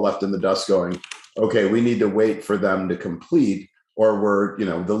kind of all left in the dust going, okay, we need to wait for them to complete, or we're,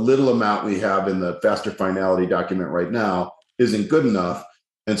 the little amount we have in the faster finality document right now isn't good enough.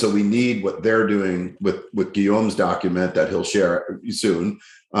 And so we need what they're doing with Guillaume's document that he'll share soon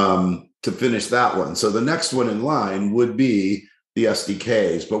to finish that one. So the next one in line would be the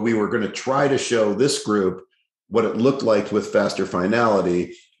SDKs, but we were going to try to show this group what it looked like with faster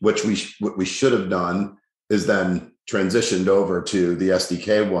finality, which what we should have done is then transitioned over to the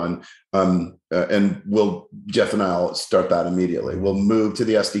SDK one. And Jeff and I will start that immediately. We'll move to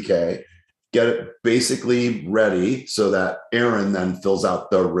the SDK. get it basically ready so that Aaron then fills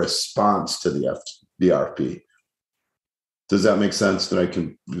out the response to the RFP. Does that make sense?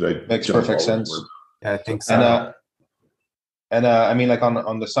 Makes perfect sense. Yeah, I think so. And I mean, like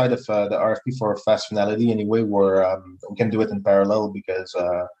on the side of the RFP for fast finality, anyway, we can do it in parallel because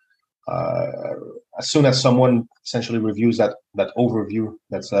as soon as someone essentially reviews that overview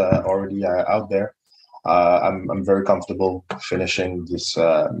that's already out there, I'm very comfortable finishing this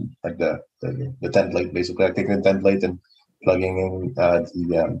like the template, basically. Like taking the template and plugging in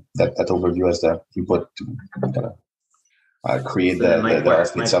that overview as the input to kind of create the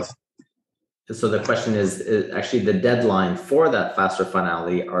RFP itself. So the question is actually the deadline for that faster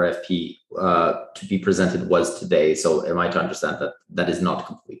finality RFP to be presented was today. So am I to understand that that is not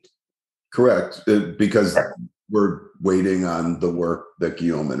complete? Correct, because we're waiting on the work that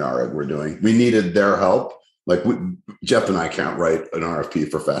Guillaume and Areg were doing. We needed their help. Like Jeff and I can't write an RFP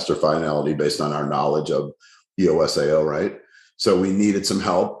for faster finality based on our knowledge of EOSIO, right? So we needed some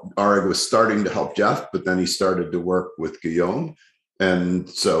help. Areg was starting to help Jeff, but then he started to work with Guillaume. And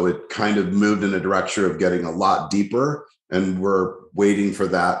so it kind of moved in a direction of getting a lot deeper. And we're waiting for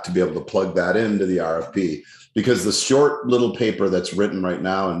that to be able to plug that into the RFP. Because the short little paper that's written right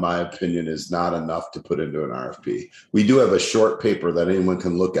now, in my opinion, is not enough to put into an RFP. We do have a short paper that anyone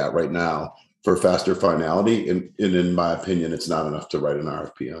can look at right now for faster finality. And in my opinion, it's not enough to write an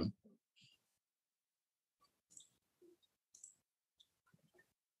RFP on.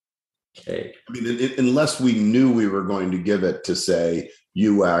 Okay. I mean, unless we knew we were going to give it to, say,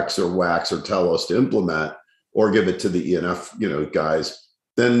 UX or WAX or TELOS to implement, or give it to the ENF, guys,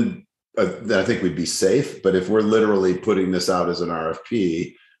 then I think we'd be safe. But if we're literally putting this out as an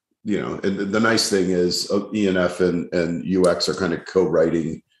RFP, and the nice thing is ENF and UX are kind of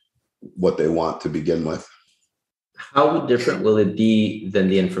co-writing what they want to begin with. How different will it be than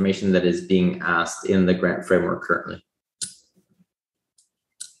the information that is being asked in the grant framework currently?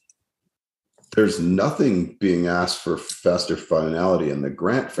 There's nothing being asked for faster finality in the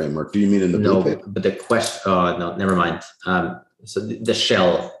grant framework. Do you mean in the blue paper? But the question, no, never mind. So the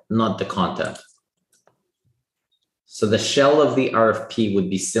shell, not the content. So the shell of the RFP would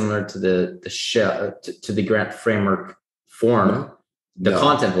be similar to the shell to the grant framework form. The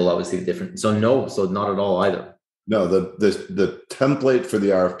content will obviously be different. So not at all either. No, the template for the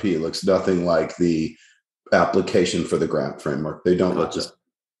RFP looks nothing like the application for the grant framework. They don't look just.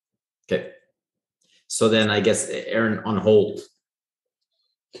 Okay. So then I guess Aaron on hold.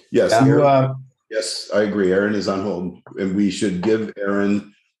 Yes. Yes, I agree. Aaron is on hold, and we should give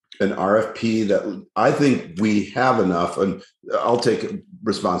Aaron an RFP that I think we have enough, and I'll take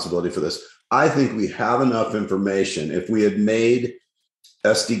responsibility for this. I think we have enough information. If we had made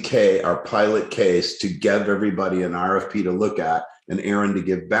SDK our pilot case to give everybody an RFP to look at and Aaron to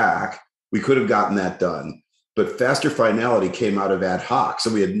give back, we could have gotten that done. But faster finality came out of ad hoc. So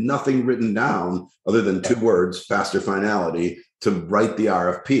we had nothing written down other than 2 words, faster finality, to write the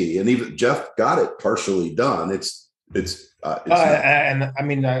RFP. And even Jeff got it partially done. And I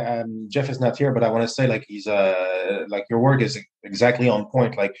mean, Jeff is not here, but I want to say, like, he's like, your work is exactly on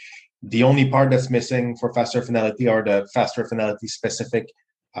point. Like, the only part that's missing for faster finality are the faster finality specific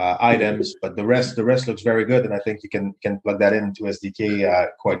items, but the rest looks very good. And I think you can plug that into SDK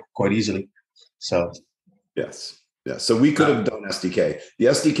quite easily. So. Yes. Yeah. So we could have done SDK. The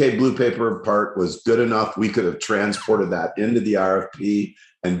SDK blue paper part was good enough. We could have transported that into the RFP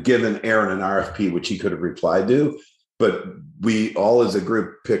and given Aaron an RFP, which he could have replied to. But we all as a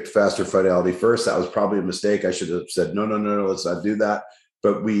group picked faster finality first. That was probably a mistake. I should have said, no, let's not do that.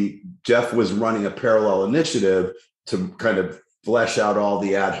 But Jeff was running a parallel initiative to kind of flesh out all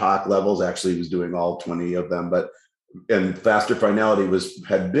the ad hoc levels. Actually, he was doing all 20 of them, and faster finality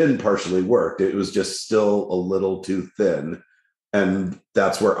had been partially worked. It was just still a little too thin. And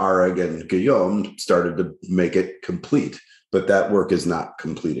that's where Areg and Guillaume started to make it complete. But that work is not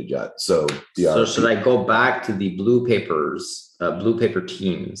completed yet. So should I go back to the blue paper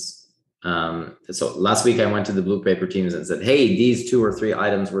teams? So last week I went to the blue paper teams and said, hey, these 2 or 3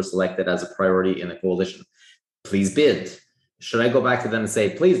 items were selected as a priority in the coalition. Please bid. Should I go back to them and say,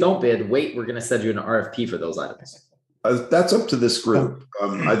 please don't bid. Wait, we're going to send you an RFP for those items. That's up to this group.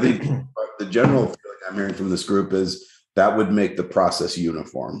 I think the general feeling I'm hearing from this group is that would make the process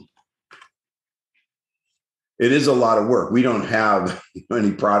uniform. It is a lot of work. We don't have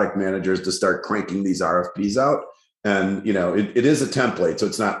any product managers to start cranking these RFPs out. And, it is a template, so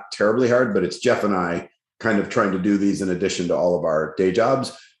it's not terribly hard, but it's Jeff and I kind of trying to do these in addition to all of our day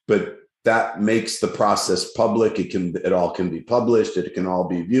jobs. But that makes the process public. It all can be published. It can all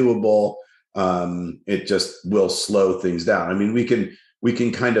be viewable. It just will slow things down. I mean, we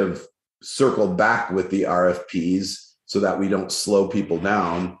can kind of circle back with the RFPs so that we don't slow people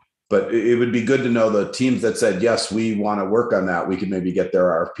down. But it would be good to know the teams that said, yes, we want to work on that. We can maybe get their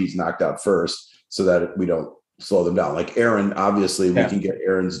RFPs knocked out first so that we don't slow them down. Like Aaron, obviously we can get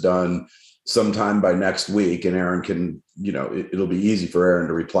Aaron's done sometime by next week, and Aaron can, it'll be easy for Aaron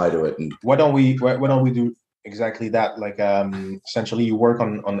to reply to it. And why don't we do exactly that? Like essentially you work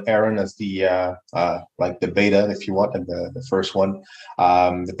on Aaron as the like the beta, if you want, and the first one,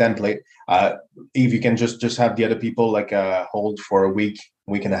 the template. Eve, you can just have the other people like hold for a week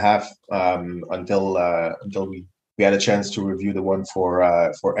and a half until we had a chance to review the one for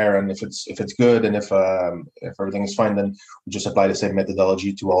Aaron. If it's good and if everything is fine, then we just apply the same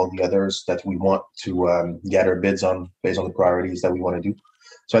methodology to all the others that we want to gather bids on based on the priorities that we want to do.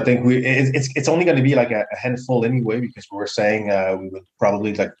 So I think it's only going to be like a handful anyway, because we were saying we would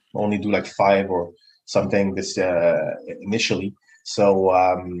probably like only do like 5 or something this initially. So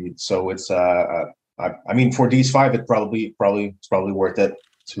it's I mean, for these 5, it's probably worth it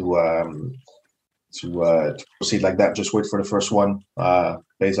to proceed like that. Just wait for the first one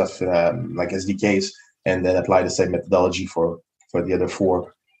based off like SDKs, and then apply the same methodology for the other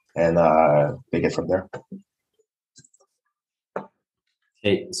 4, and take it from there.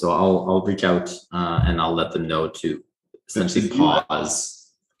 Okay, so I'll reach out and I'll let them know to essentially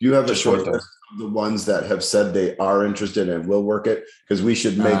pause. Do you have a short list of the ones that have said they are interested and will work it? Because we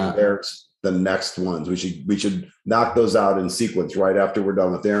should make theirs the next ones. We should knock those out in sequence right after we're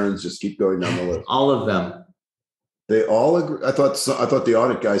done with Aaron's. Just keep going down the list. All of them. They all agree. I thought the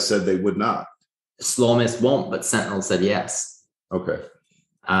audit guy said they would not. Slowmist won't, but Sentinel said yes. Okay.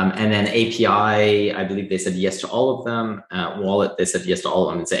 And then API, I believe they said yes to all of them. Wallet, they said yes to all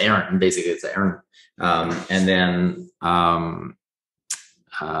of them. It's Aaron, basically it's Aaron. And then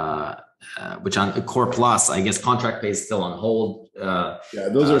which on Core Plus, I guess contract pay is still on hold. Yeah,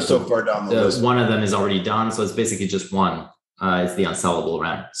 those are so far down the list. One of them is already done, so it's basically just one. It's the unsellable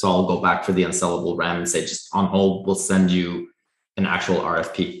RAM. So I'll go back for the unsellable RAM and say just on hold. We'll send you an actual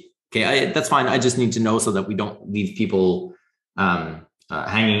RFP. Okay, that's fine. I just need to know so that we don't leave people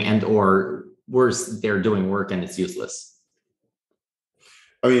hanging, and or worse, they're doing work and it's useless.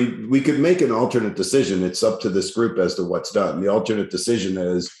 I mean, we could make an alternate decision. It's up to this group as to what's done. The alternate decision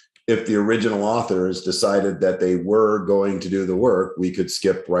is if the original authors decided that they were going to do the work, we could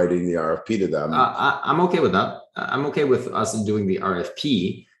skip writing the RFP to them. I'm okay with that. I'm okay with us doing the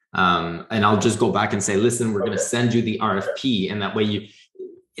RFP. And I'll just go back and say, listen, we're going to send you the RFP. And that way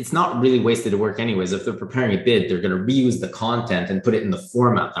it's not really wasted work anyways. If they're preparing a bid, they're going to reuse the content and put it in the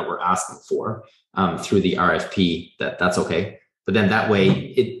format that we're asking for through the RFP. That's okay. But then that way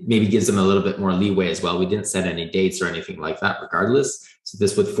it maybe gives them a little bit more leeway as well. We didn't set any dates or anything like that regardless. So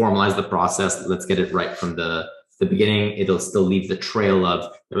this would formalize the process. Let's get it right from the beginning. It'll still leave the trail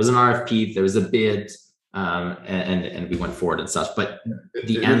of there was an RFP, there was a bid, and we went forward and such. But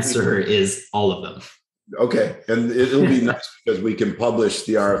the answer is all of them. Okay, and it'll be nice because we can publish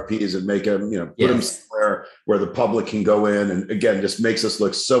the RFPs and make them, put them somewhere where the public can go in, and again, just makes us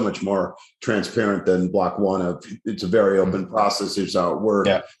look so much more transparent than block one of it's a very open process. Here's how it works.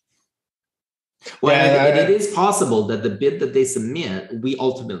 Yeah. Well, it is possible that the bid that they submit, we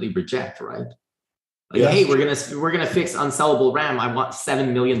ultimately reject, right? Like, hey, we're gonna fix unsellable RAM. I want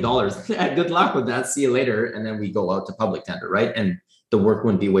 $7 million. Good luck with that. See you later. And then we go out to public tender, right? And the work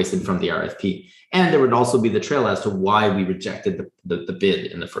wouldn't be wasted from the RFP. And there would also be the trail as to why we rejected the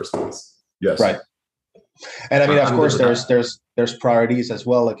bid in the first place. Yes. Right. And I mean, of course, there's priorities as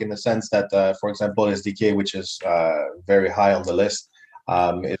well, like in the sense that, for example, SDK, which is very high on the list,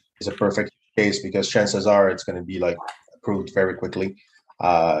 is a perfect case because chances are it's going to be like approved very quickly.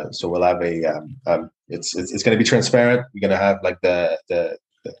 So we'll have it's going to be transparent. We're going to have like the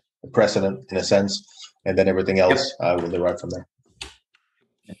precedent in a sense, and then everything else will derive from there.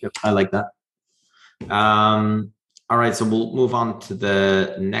 Yep, I like that. All right, so we'll move on to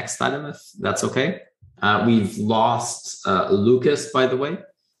the next item, if that's okay. We've lost Lucas, by the way,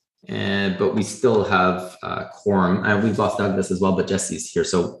 but we still have quorum. And we've lost Douglas as well, but Jesse's here,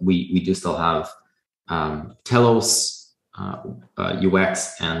 so we do still have TELOS,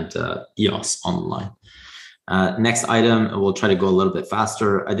 UX, and EOS on the line. Next item, we'll try to go a little bit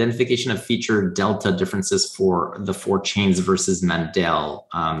faster. Identification of feature delta differences for the 4 chains versus Mandel.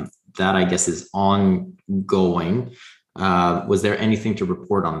 That, I guess, is ongoing. Was there anything to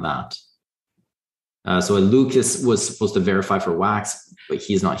report on that? So Lucas was supposed to verify for Wax, but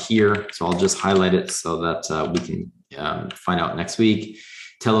he's not here. So I'll just highlight it so that we can find out next week.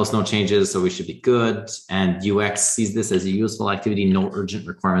 TELOS, no changes, so we should be good. And UX sees this as a useful activity, no urgent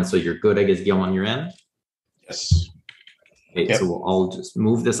requirements. So you're good, I guess, Guillaume, on your end? Yes. Okay, Yep. so I'll just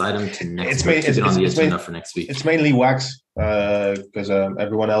move this item to next It's week. main- Keep it on the it's agenda main- for next week. It's mainly wax because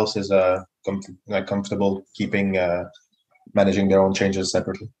everyone else is comfortable keeping managing their own changes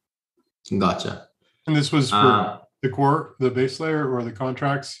separately. Gotcha. And this was for the core, the base layer, or the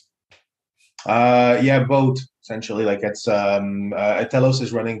contracts? Yeah, both essentially. Like it's TELOS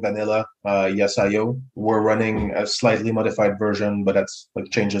is running vanilla EOSIO. We're running a slightly modified version, but that's like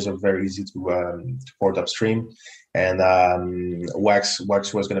changes are very easy to port upstream. And Wax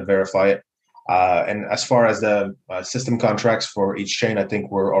was going to verify it. And as far as the system contracts for each chain, I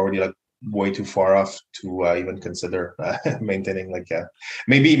think we're already like way too far off to even consider maintaining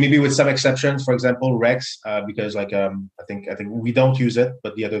maybe with some exceptions, for example Rex, because I think we don't use it,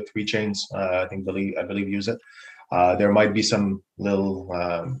 but the other three chains I believe use it. There might be some little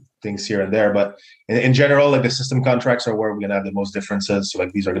things here and there, but in general, like the system contracts are where we're gonna have the most differences. So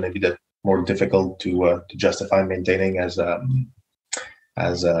like these are going to be the more difficult to justify maintaining as a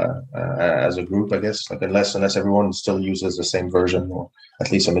group, I guess. Like unless everyone still uses the same version, or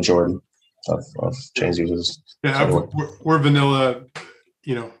at least a majority of chains uses. Yeah, we're vanilla,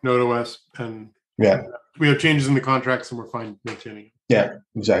 Node OS, and yeah, we have changes in the contracts, and we're fine maintaining it. Yeah,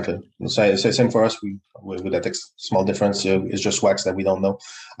 exactly. Same for us. We with that small difference is just Wax that we don't know.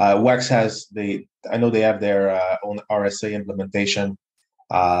 Wax has I know they have their own RSA implementation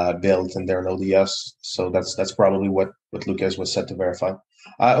built in their Node EOS, so that's probably what Lucas was set to verify.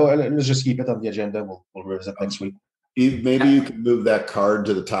 Let's just keep it on the agenda. We'll revisit next week. Maybe you can move that card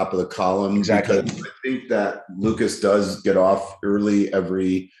to the top of the column. Exactly. Because I think that Lucas does get off early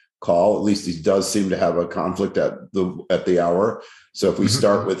every call. At least he does seem to have a conflict at the hour. So if we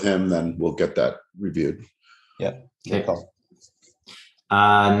start with him, then we'll get that reviewed. Yeah. Okay.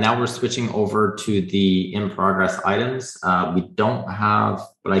 Now we're switching over to the in progress items. We don't have,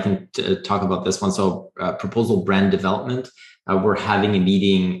 but I can talk about this one. So proposal brand development. We're having a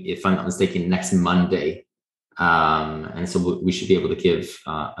meeting, if I'm not mistaken, next Monday. And so we should be able to give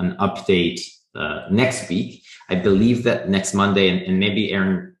an update next week. I believe that next Monday, and maybe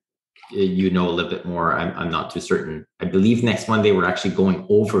Aaron, you know a little bit more. I'm not too certain. I believe next Monday we're actually going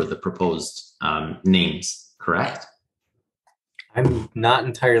over the proposed names, correct? I'm not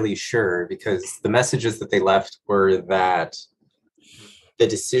entirely sure, because the messages that they left were that the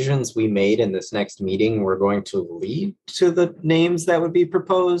decisions we made in this next meeting were going to lead to the names that would be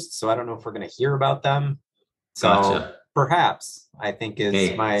proposed. So I don't know if we're going to hear about them. So Gotcha. perhaps, I think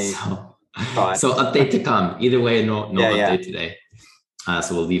is my thought. So update to come. Either way, no update today.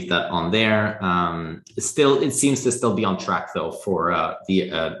 So we'll leave that on there. It seems to still be on track though for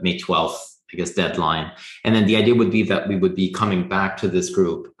the May 12th, I guess, deadline. And then the idea would be that we would be coming back to this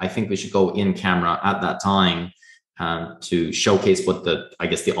group. I think we should go in camera at that time to showcase what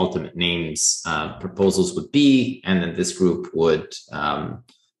the ultimate names proposals would be. And then this group would,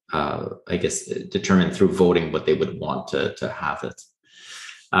 determine through voting what they would want to have it.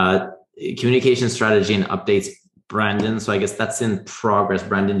 Communication strategy and updates, Brandon. So I guess that's in progress.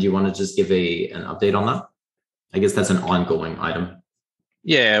 Brandon, do you want to just give an update on that? I guess that's an ongoing item.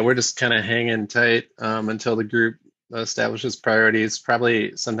 Yeah, we're just kind of hanging tight until the group establishes priorities.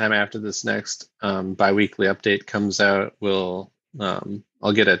 Probably sometime after this next bi-weekly update comes out,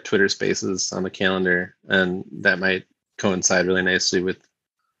 I'll get a Twitter Spaces on the calendar, and that might coincide really nicely with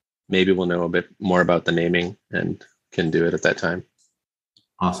maybe we'll know a bit more about the naming and can do it at that time.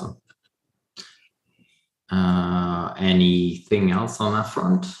 Awesome. Anything else on that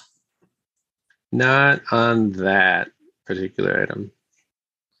front? Not on that particular item.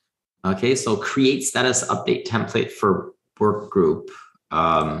 Okay, so create status update template for work group.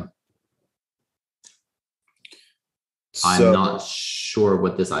 I'm not sure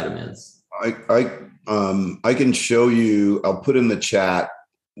what this item is. I can show you. I'll put in the chat.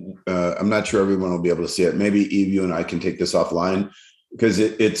 I'm not sure everyone will be able to see it. Maybe Eve, you and I can take this offline, because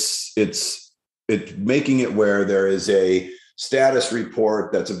it's making it where there is a status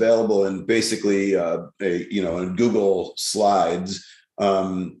report that's available in basically in Google Slides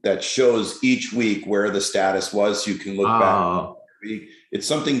that shows each week where the status was. So you can look back. It's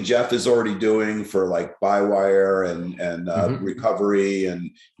something Jeff is already doing for like buy wire and recovery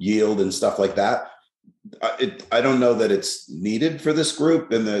and yield and stuff like that. I don't know that it's needed for this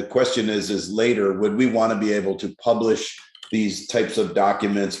group. And the question is later, would we want to be able to publish these types of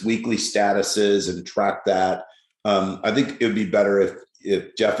documents, weekly statuses, and track that? I think it would be better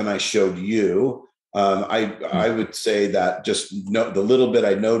if Jeff and I showed you. I would say that just the little bit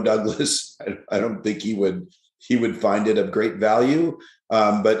I know Douglas, I don't think he would find it of great value.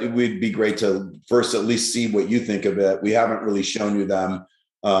 But it would be great to first at least see what you think of it. We haven't really shown you them.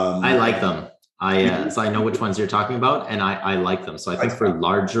 I like them. So I know which ones you're talking about, and I like them. So I think for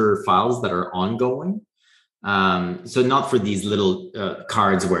larger files that are ongoing, so not for these little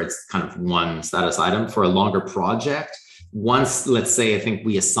cards where it's kind of one status item, for a longer project. Once, let's say, I think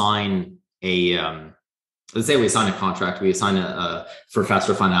we assign let's say we assign a contract, we assign for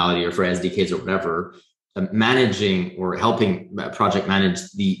faster finality or for SDKs or whatever, managing or helping project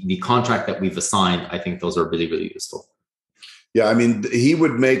manage the contract that we've assigned. I think those are really, really useful. Yeah, I mean, he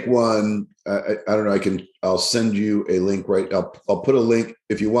would make one. I don't know. I'll send you a link right. I'll put a link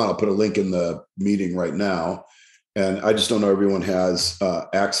if you want. I'll put a link in the meeting right now, and I just don't know everyone has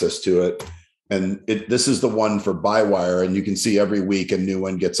access to it. And this is the one for Bywire, and you can see every week a new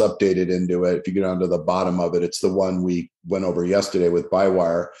one gets updated into it. If you go down to the bottom of it, it's the one we went over yesterday with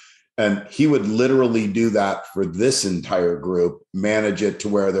Bywire. And he would literally do that for this entire group, manage it to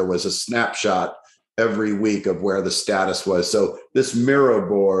where there was a snapshot every week of where the status was. So this Miro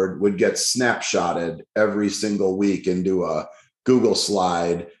board would get snapshotted every single week into a Google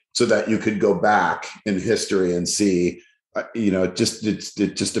slide so that you could go back in history and see. It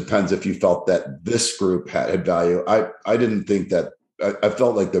just depends if you felt that this group had value. I didn't think that. I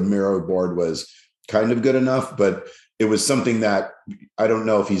felt like the Miro board was kind of good enough, but it was something that I don't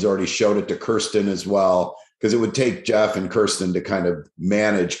know if he's already showed it to Kirsten as well, because it would take Jeff and Kirsten to kind of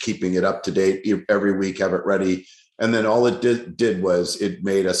manage keeping it up to date every week, have it ready. And then all it did was it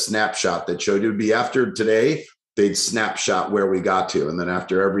made a snapshot that showed it would be after today, they'd snapshot where we got to. And then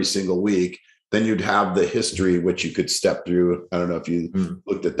after every single week, then you'd have the history, which you could step through. I don't know if you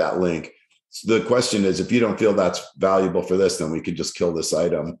looked at that link. So the question is, if you don't feel that's valuable for this, then we could just kill this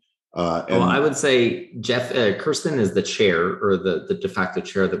item. Well, I would say Kirsten is the chair, or the de facto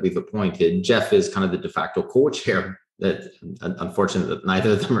chair that we've appointed. Jeff is kind of the de facto co-chair. That unfortunate that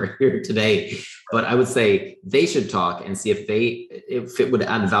neither of them are here today, but I would say they should talk and see if it would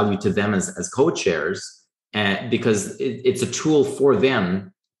add value to them as co-chairs, because it's a tool for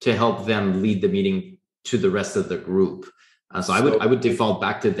them to help them lead the meeting to the rest of the group. So I would default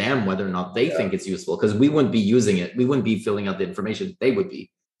back to them whether or not they think it's useful, because we wouldn't be using it. We wouldn't be filling out the information. They would be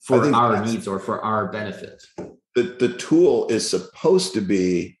for our needs or for our benefit. The tool is supposed to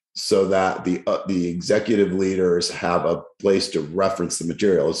be so that the executive leaders have a place to reference the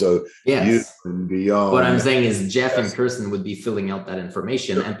material. So yes. You and Guillaume. What I'm saying is Jeff and Kirsten would be filling out that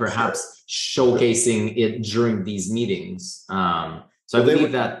information and perhaps showcasing it during these meetings. So I would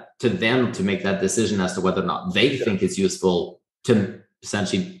leave that to them to make that decision as to whether or not they think it's useful to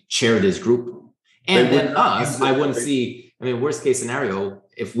essentially chair this group. And then us, I wouldn't see, worst case scenario,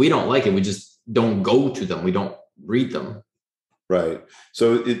 if we don't like it, we just don't go to them. We don't read them. Right.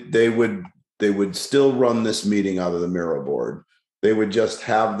 So they would still run this meeting out of the Miro board. They would just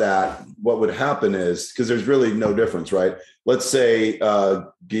have that. What would happen is, because there's really no difference, right? Let's say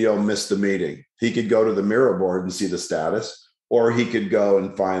Guillaume missed the meeting. He could go to the Miro board and see the status, or he could go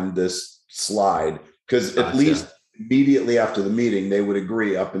and find this slide, because at least immediately after the meeting, they would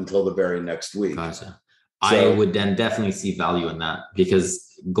agree up until the very next week. Gotcha. I would then definitely see value in that, because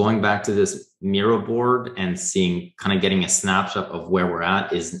going back to this Miro board and getting a snapshot of where we're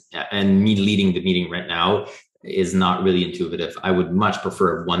at and me leading the meeting right now is not really intuitive. I would much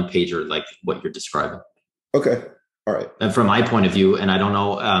prefer a one pager like what you're describing. Okay. All right. And from my point of view, and I don't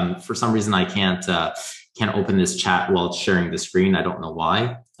know, for some reason I can't open this chat while sharing the screen. I don't know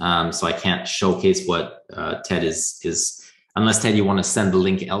why. So I can't showcase what Ted is. Unless, Ted, you want to send the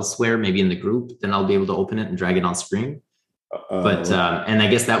link elsewhere, maybe in the group, then I'll be able to open it and drag it on screen. And I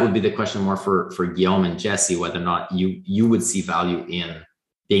guess that would be the question more for Guillaume and Jesse, whether or not you would see value in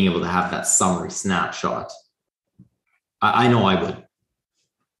being able to have that summary snapshot. I know I would.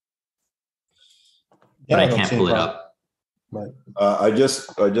 But I can't pull it up. Right. I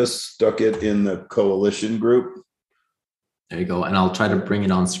just stuck it in the coalition group. There you go. And I'll try to bring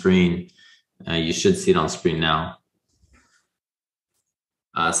it on screen. You should see it on screen now.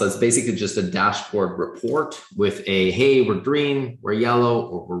 So it's basically just a dashboard report with hey, we're green, we're yellow,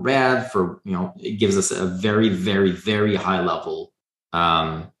 or we're red. It gives us a very, very, very high level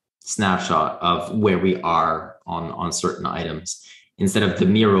snapshot of where we are on certain items. Instead of the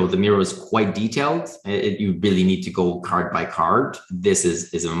Miro is quite detailed. You really need to go card by card. This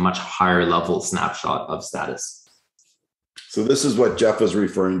is a much higher level snapshot of status. So this is what Jeff was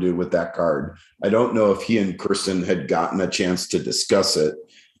referring to with that card. I don't know if he and Kirsten had gotten a chance to discuss it.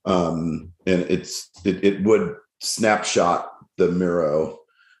 And it would snapshot the Miro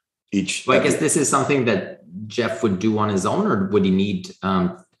each. Well, I guess this is something that Jeff would do on his own, or would he need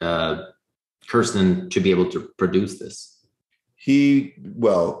Kirsten to be able to produce this?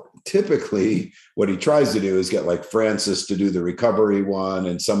 typically what he tries to do is get like Francis to do the recovery one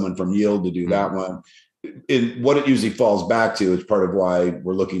and someone from yield to do that one. In what it usually falls back to, is part of why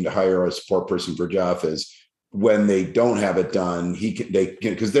we're looking to hire a support person for Jeff, is when they don't have it done,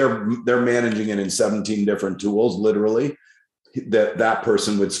 because they're managing it in 17 different tools, literally, that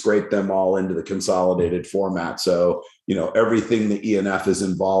person would scrape them all into the consolidated format. So, everything the ENF is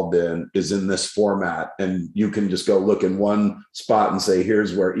involved in is in this format, and you can just go look in one spot and say,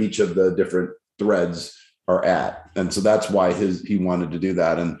 here's where each of the different threads are at. And so that's why he wanted to do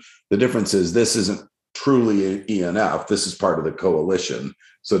that. And the difference is, this isn't truly an ENF. This is part of the coalition.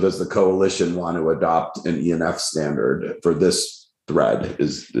 So does the coalition want to adopt an ENF standard for this thread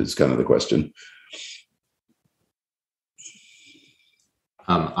is kind of the question.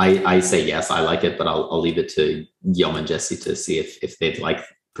 I say yes, I like it, but I'll leave it to Guillaume and Jesse to see if they'd like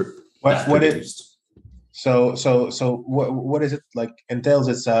what is it like entails?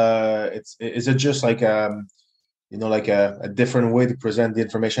 Is it just like like a different way to present the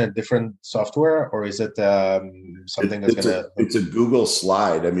information in different software, or is it something that's it's a Google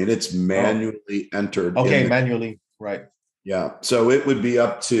slide. I mean, it's manually entered. Okay, manually, right. Yeah. So it would be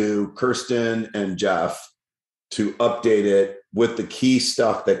up to Kirsten and Jeff to update it with the key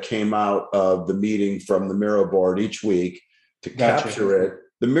stuff that came out of the meeting from the Miro board each week to capture it.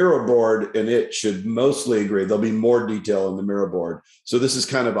 The Miro board and it should mostly agree. There'll be more detail in the Miro board. So this is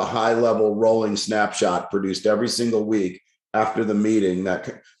kind of a high level rolling snapshot produced every single week after the meeting.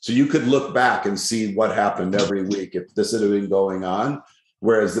 So you could look back and see what happened every week if this had been going on.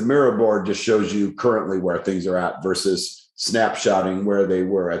 Whereas the Miro board just shows you currently where things are at versus snapshotting where they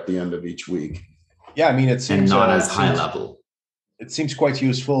were at the end of each week. Yeah, I mean, it seems not as high level. It seems quite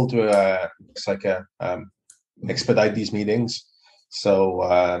useful to expedite these meetings. So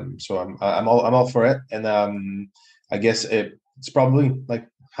I'm all for it, and I guess it's probably like,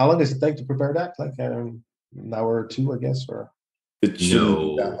 how long does it take to prepare that? Like an hour or two, I guess, or it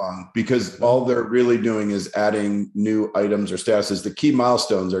shouldn't be that long, because all they're really doing is adding new items or statuses. The key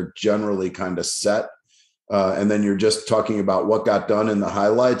milestones are generally kind of set, and then you're just talking about what got done in the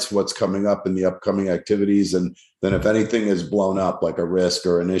highlights, what's coming up in the upcoming activities, and then if anything is blown up, like a risk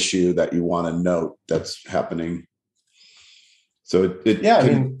or an issue that you want to note that's happening. So it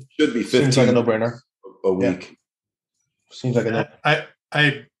should be 15 seems like a no-brainer a week. Yeah. Seems like a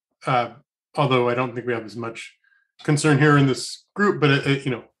I although I don't think we have as much concern here in this group, but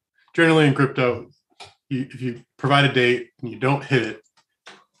generally in crypto, if you provide a date and you don't hit it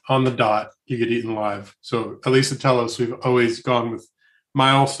on the dot, you get eaten live. So at least at TELOS, we've always gone with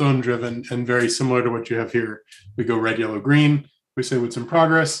milestone driven, and very similar to what you have here. We go red, yellow, green. We say what's in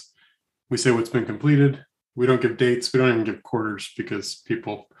progress. We say what's been completed. We don't give dates. We don't even give quarters, because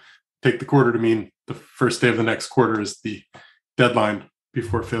people take the quarter to mean the first day of the next quarter is the deadline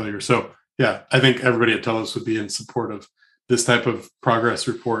before failure. So yeah, I think everybody at TELOS would be in support of this type of progress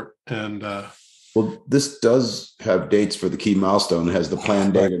report. And well, this does have dates for the key milestone. It has the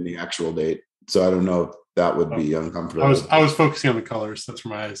planned date and the actual date. So I don't know if that would be uncomfortable. I was focusing on the colors. That's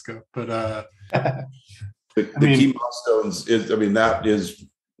where my eyes go. But the key milestones that is,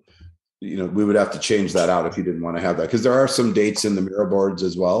 we would have to change that out if you didn't want to have that, because there are some dates in the Miro boards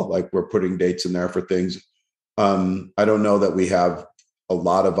as well. Like we're putting dates in there for things. I don't know that we have a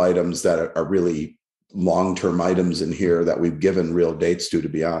lot of items that are really long-term items in here that we've given real dates to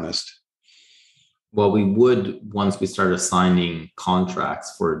be honest. Well, we would once we start assigning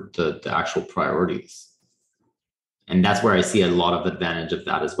contracts for the actual priorities. And that's where I see a lot of advantage of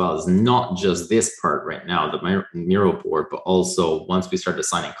that as well. Is not just this part right now, the Miro board, but also once we start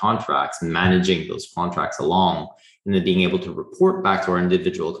assigning contracts and managing those contracts along, and then being able to report back to our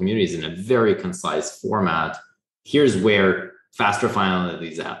individual communities in a very concise format. Here's where faster finality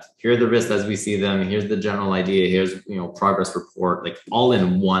is at. Here are the risks as we see them. Here's the general idea. Here's progress report, like all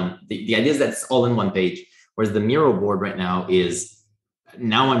in one. The idea is that it's all in one page. Whereas the Miro board right now is,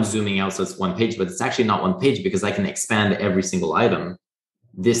 now I'm zooming out, so it's one page, but it's actually not one page because I can expand every single item.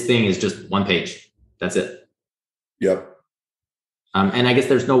 This thing is just one page. That's it. Yep. And I guess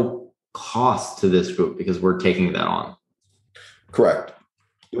there's no cost to this group because we're taking that on. Correct.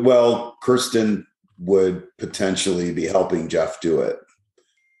 Well, Kirsten would potentially be helping Jeff do it.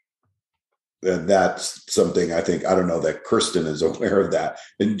 And that's something I don't know that Kirsten is aware of that.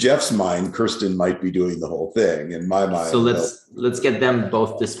 In Jeff's mind, Kirsten might be doing the whole thing. In my mind. So let's get them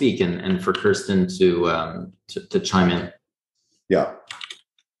both to speak and for Kirsten to chime in. Yeah.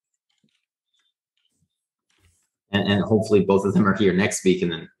 And hopefully both of them are here next week,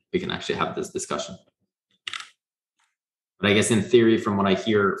 and then we can actually have this discussion. But I guess in theory, from what I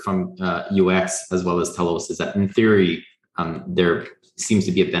hear from UX as well as TELOS, is that in theory, there seems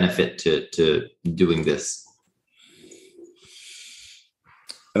to be a benefit to doing this.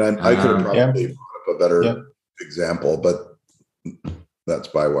 And I could have probably brought up a better example, but that's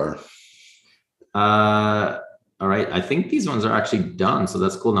by wire. All right, I think these ones are actually done, so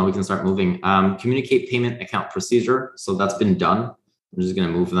that's cool. Now we can start moving. Communicate payment account procedure, so that's been done. I'm just going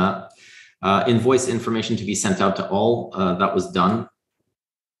to move that. Invoice information to be sent out to all, that was done.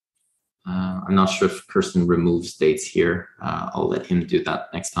 I'm not sure if Kirsten removes dates here. I'll let him do that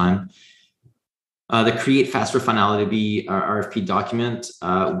next time. The create faster finality RFP document,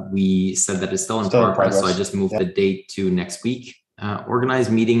 we said that it's still in progress, so I just moved the date to next week. Organize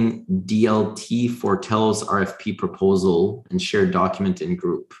meeting DLT for TELOS RFP proposal and share document in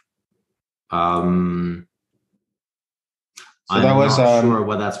group. So I'm not sure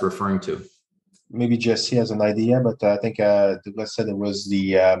what that's referring to. Maybe Jesse has an idea, but I think Douglas said it was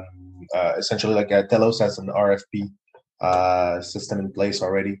the essentially like TELOS has an RFP system in place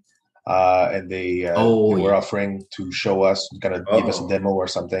already. And they were offering to show us, kind of give us a demo or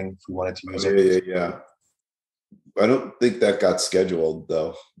something if we wanted to use it. Yeah. I don't think that got scheduled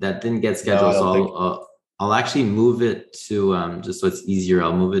though. That didn't get scheduled, so I'll actually move it to just so it's easier.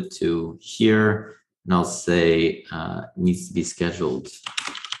 I'll move it to here, and I'll say needs to be scheduled.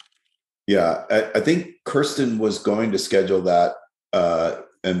 Yeah, I think Kirsten was going to schedule that,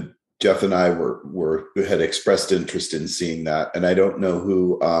 and Jeff and I had expressed interest in seeing that, and I don't know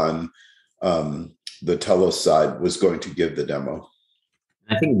who on the TELOS side was going to give the demo.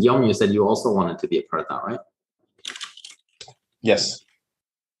 I think Guillaume, you said you also wanted to be a part of that, right? Yes.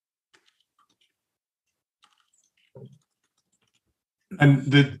 And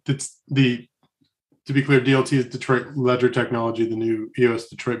the to be clear, DLT is Detroit Ledger Technology, the new EOS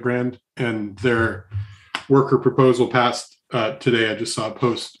Detroit brand, and their worker proposal passed today. I just saw a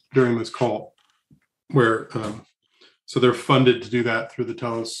post during this call where so they're funded to do that through the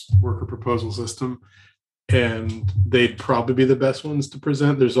TELOS worker proposal system, and they'd probably be the best ones to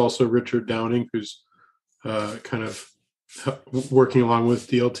present. There's also Richard Downing, who's kind of working along with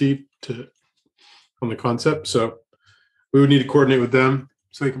DLT on the concept. So we would need to coordinate with them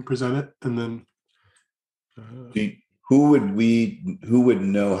so they can present it, and then who would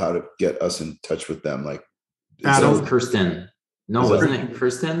know how to get us in touch with them? Like Adam, Kirsten. No, wasn't it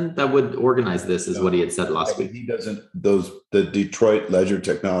Kirsten that would organize this? Is what he had said last week. He doesn't. The Detroit Ledger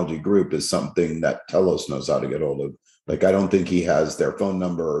Technology Group is something that TELOS knows how to get hold of. Like, I don't think he has their phone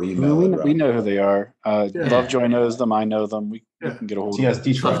number or email. We know who they are. Lovejoy knows them. I know them. We can get a hold of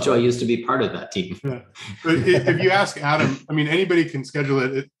them. Lovejoy used to be part of that team. Yeah. But if you ask Adam, I mean, anybody can schedule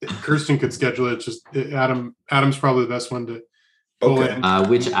it. Kirsten could schedule it. It's just Adam's probably the best one to pull in.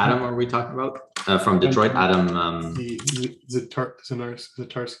 Which Adam are we talking about? From Detroit, Adam.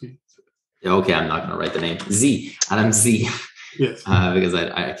 Zatarsky. Okay, I'm not going to write the name. Adam Z. Yes. Because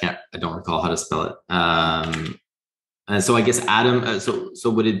I don't recall how to spell it. And so I guess Adam, so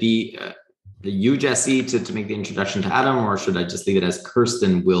would it be you, Jesse, to make the introduction to Adam, or should I just leave it as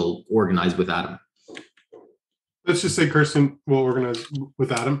Kirsten will organize with Adam? Let's just say Kirsten will organize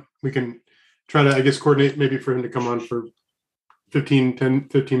with Adam. We can try to, I guess, coordinate maybe for him to come on for 15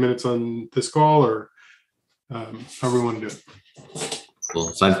 minutes on this call, or however we want to do it. Cool.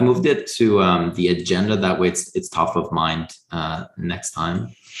 So I've moved it to the agenda. That way it's top of mind next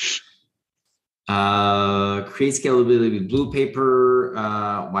time. Create scalability blue paper,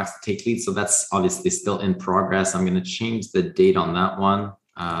 wax to take lead. So that's obviously still in progress. I'm going to change the date on that one.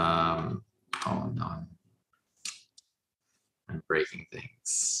 Oh no, I'm breaking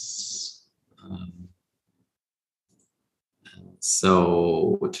things.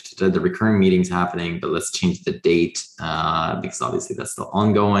 So the recurring meeting's happening, but let's change the date because obviously that's still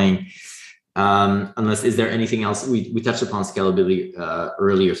ongoing. Unless, is there anything else? We touched upon scalability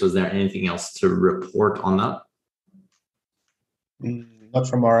earlier, so is there anything else to report on that? Not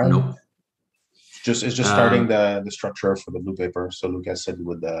from our end. Nope. It's just starting the structure for the blue paper. So Lucas said he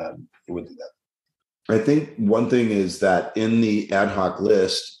would do that. I think one thing is that in the ad hoc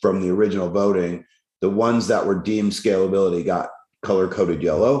list from the original voting, the ones that were deemed scalability got color-coded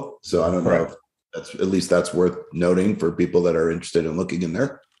yellow. So I don't know if that's worth noting for people that are interested in looking in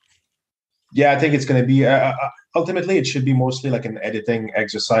there. Yeah, I think it's going to be, ultimately, it should be mostly like an editing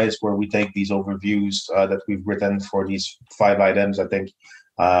exercise where we take these overviews that we've written for these 5 items, I think,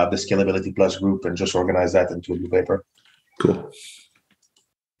 the Scalability Plus group, and just organize that into a blue paper. Cool.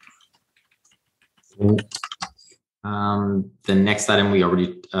 The next item we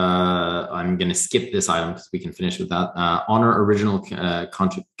already, I'm going to skip this item because we can finish with that. Honor original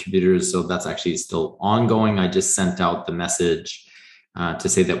contributors. So that's actually still ongoing. I just sent out the message to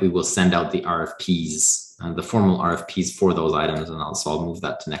say that we will send out the RFPs the formal RFPs for those items, and I'll move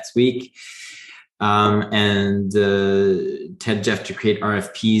that to next week. Ted Jeff to create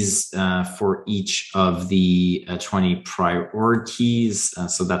RFPs for each of the 20 priorities.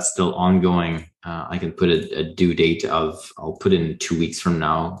 So that's still ongoing. I can put a due date of, I'll put in 2 weeks from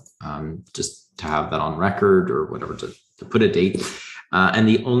now, just to have that on record or whatever, to put a date. And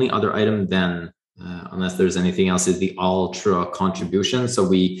the only other item then, unless there's anything else, is the ultra contribution. So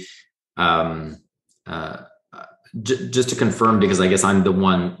we, just to confirm, because I guess I'm the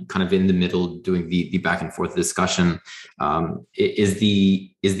one kind of in the middle doing the back and forth discussion, is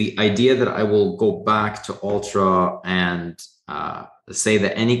the idea that I will go back to Ultra and say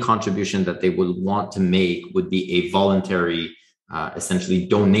that any contribution that they would want to make would be a voluntary, essentially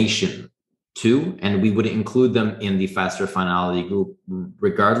donation to, and we would include them in the faster finality group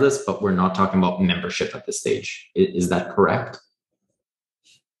regardless, but we're not talking about membership at this stage. Is that correct?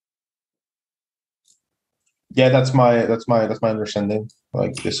 Yeah, that's my understanding.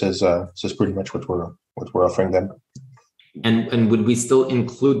 Like this is pretty much what we're offering them. And would we still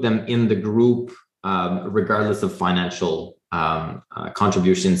include them in the group regardless of financial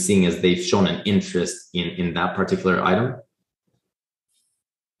contributions, seeing as they've shown an interest in that particular item?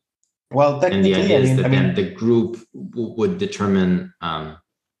 Well, technically, and the idea is that then the group would determine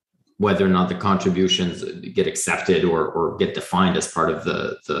whether or not the contributions get accepted or get defined as part of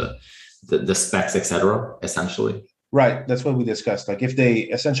the specs, etc. Essentially, right? That's what we discussed. Like, if they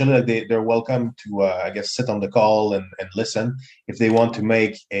essentially, like, they're welcome to, I guess, sit on the call and listen. If they want to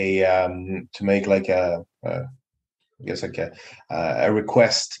make a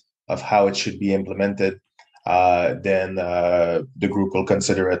request of how it should be implemented, then the group will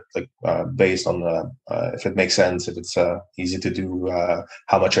consider it, like, based on if it makes sense, if it's easy to do,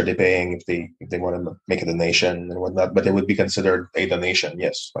 how much are they paying, if they want to make a donation and whatnot. But it would be considered a donation,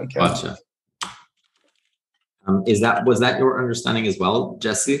 yes. Like, gotcha. Was that your understanding as well,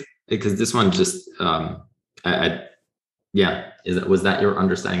 Jesse? Because this one just was that your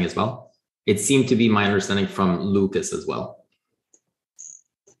understanding as well? It seemed to be my understanding from Lucas as well.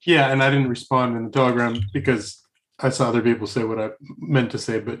 Yeah, and I didn't respond in the Telegram because I saw other people say what I meant to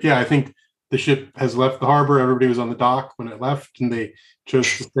say. But yeah, I think the ship has left the harbor. Everybody was on the dock when it left, and they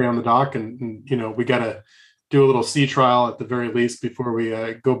chose to stay on the dock. And we got to do a little sea trial at the very least before we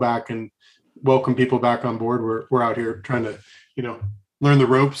go back and welcome people back on board. We're out here trying to, learn the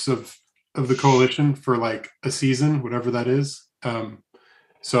ropes of the coalition for like a season, whatever that is.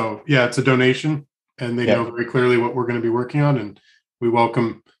 So yeah, it's a donation, and they know very clearly what we're going to be working on, and we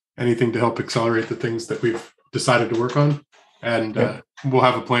welcome anything to help accelerate the things that we've decided to work on. And we'll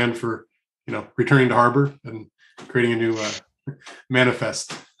have a plan for, returning to harbor and creating a new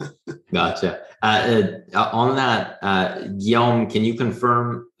manifest. Gotcha. On that, Guillaume, can you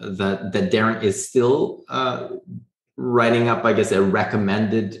confirm that Darren is still writing up, I guess, a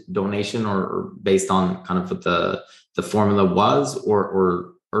recommended donation, or based on kind of what the formula was,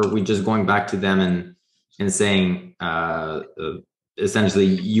 or are we just going back to them and saying, essentially,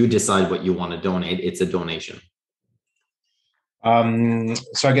 you decide what you want to donate, it's a donation?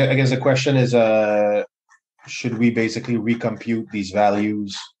 So I guess the question is, should we basically recompute these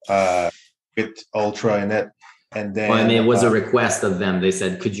values with Ultra in it? And then, well, I mean, it was a request of them. They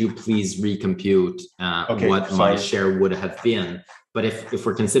said, could you please recompute what my share would have been? But if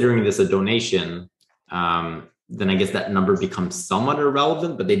we're considering this a donation, then I guess that number becomes somewhat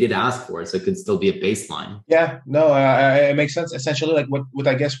irrelevant, but they did ask for it, so it could still be a baseline. Yeah, no, it makes sense. Essentially, like what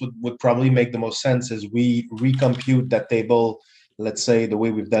I guess would probably make the most sense is we recompute that table, let's say the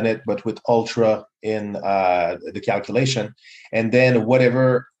way we've done it, but with Ultra in the calculation, and then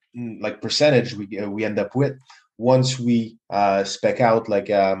whatever like percentage we end up with, once we spec out like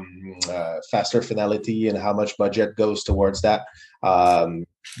faster finality and how much budget goes towards that,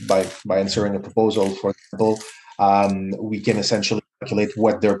 by answering a proposal, for example, we can essentially calculate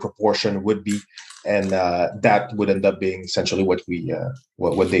what their proportion would be, and that would end up being essentially what we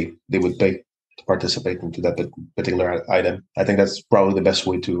what they would pay to participate into that particular item. I think that's probably the best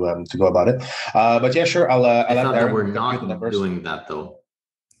way to go about it. But yeah, sure. I'll I thought that we're not doing that though.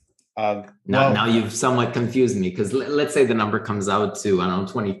 Now you've somewhat confused me, because let's say the number comes out to, I don't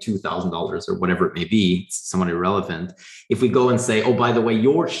know, $22,000 or whatever it may be. It's somewhat irrelevant. If we go and say, oh, by the way,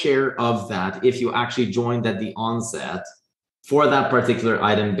 your share of that, if you actually joined at the onset for that particular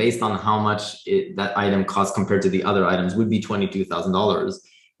item, based on how much that item costs compared to the other items, would be $22,000.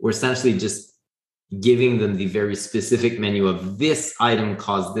 We're essentially just giving them the very specific menu of this item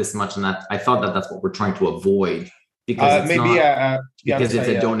costs this much, and that I thought that's what we're trying to avoid. Because it's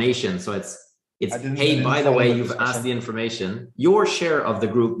a donation, so It's, hey, by the way, you've asked the information. Your share of the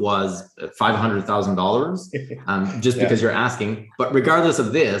group was $500,000 just because you're asking. But regardless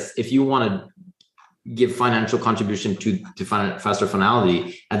of this, if you want to give financial contribution to Faster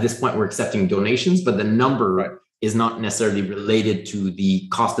Finality, at this point, we're accepting donations, but the number is not necessarily related to the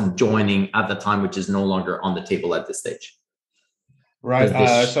cost of joining at the time, which is no longer on the table at this stage. Right.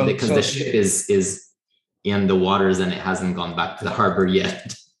 Because the ship is in the waters and it hasn't gone back to the harbor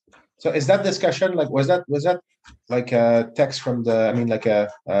yet. So is that discussion was that like a text from the in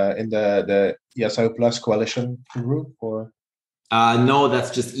the EOSIO Plus coalition group or? No, that's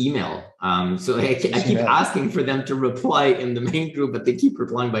just email. So I keep asking for them to reply in the main group, but they keep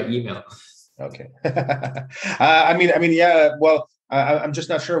replying by email. Okay. Yeah. Well, I'm just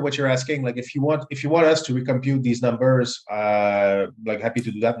not sure what you're asking. Like, if you want us to recompute these numbers, happy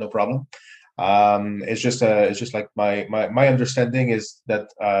to do that, no problem. It's just like my understanding is that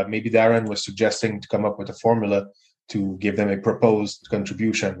maybe Darren was suggesting to come up with a formula to give them a proposed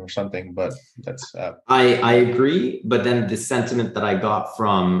contribution or something, but that's. I agree, but then the sentiment that I got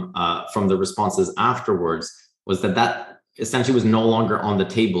from the responses afterwards was that essentially was no longer on the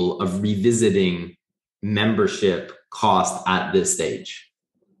table of revisiting membership cost at this stage.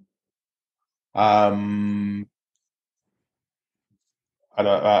 I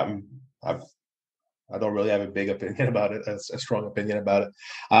don't really have a big opinion about it, a strong opinion about it.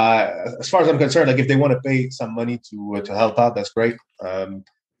 As far as I'm concerned, like if they want to pay some money to help out, that's great.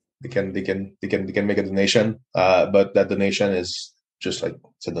 They can make a donation, but that donation is just like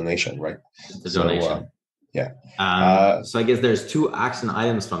it's a donation, right? It's a donation. Yeah. So I guess there's 2 action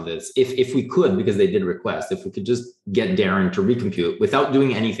items from this. If we could, because they did request, if we could just get Darren to recompute without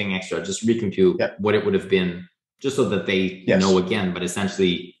doing anything extra, just recompute what it would have been, just so that they know again. But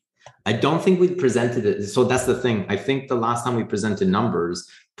essentially, I don't think we presented it. So that's the thing. I think the last time we presented numbers,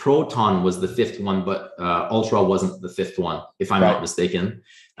 Proton was the 5th one, but Ultra wasn't the 5th one, if I'm not mistaken.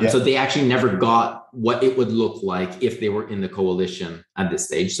 And so they actually never got what it would look like if they were in the coalition at this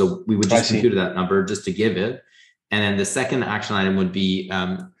stage. So we would just compute that number just to give it. And then the second action item would be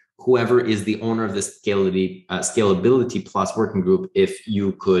whoever is the owner of the Scalability Plus working group, if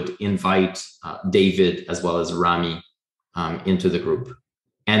you could invite David as well as Rami into the group,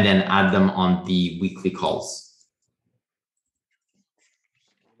 and then add them on the weekly calls.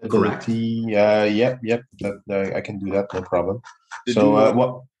 Correct. Yep. I can do that, no problem.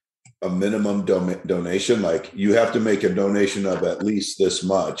 What? A minimum donation, like you have to make a donation of at least this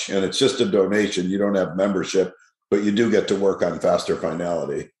much, and it's just a donation. You don't have membership, but you do get to work on Faster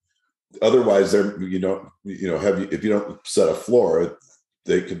Finality. Otherwise, if you don't set a floor,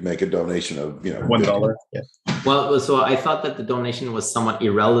 they could make a donation of $1. Yeah. Well, so I thought that the donation was somewhat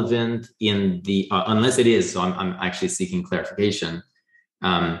irrelevant in the unless it is. So I'm actually seeking clarification.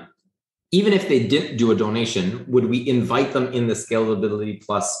 Even if they didn't do a donation, would we invite them in the Scalability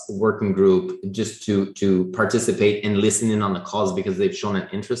Plus working group just to participate and listen in on the calls because they've shown an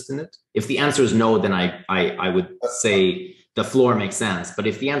interest in it? If the answer is no, then I would say the floor makes sense. But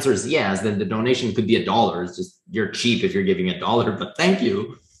if the answer is yes, then the donation could be $1. It's just you're cheap if you're giving $1, but thank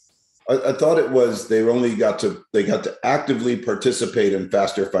you. I thought it was they got to actively participate in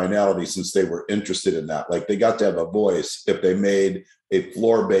Faster Finality since they were interested in that. Like they got to have a voice if they made a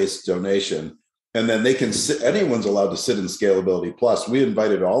floor-based donation, and then they can sit. Anyone's allowed to sit in Scalability Plus. We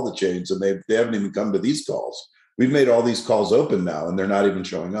invited all the chains, and they haven't even come to these calls. We've made all these calls open now, and they're not even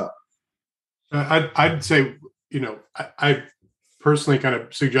showing up. I'd say, I personally kind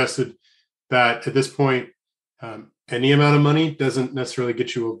of suggested that at this point, any amount of money doesn't necessarily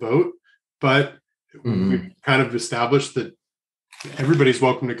get you a vote, but we've kind of established that everybody's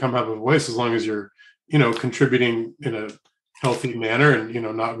welcome to come have a voice as long as you're, contributing in a healthy manner and,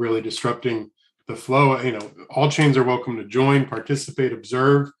 not really disrupting the flow. All chains are welcome to join, participate,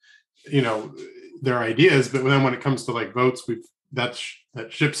 observe, their ideas. But then when it comes to like votes, that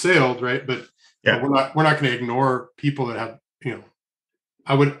ship sailed, right? But we're not going to ignore people that have,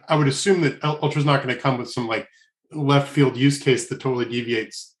 I would assume that Ultra's not going to come with some like left field use case that totally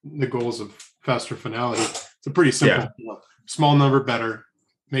deviates the goals of Faster Finality. It's a pretty simple, small number better,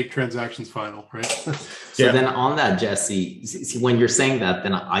 make transactions final, right? So then on that, Jesse, see, when you're saying that,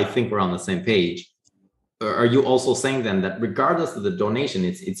 then I think we're on the same page. Are you also saying then that regardless of the donation,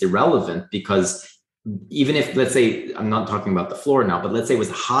 it's irrelevant because even if, let's say, I'm not talking about the floor now, but let's say it was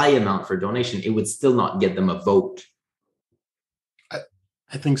a high amount for donation, it would still not get them a vote?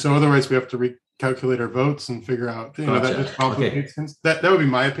 I think so. Otherwise, we have to recalculate our votes and figure out, that just complicates things. That would be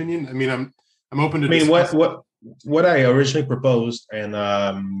my opinion. I mean, I'm open to what I originally proposed,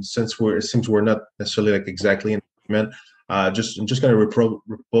 and since we're not necessarily like exactly in agreement, I'm just going to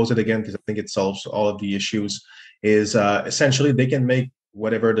propose it again because I think it solves all of the issues. Is essentially they can make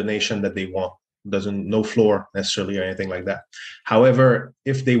whatever donation that they want. No floor necessarily or anything like that. However,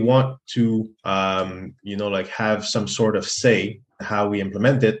 if they want to, like have some sort of say how we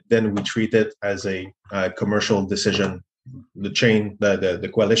implement it, then we treat it as a commercial decision. The chain,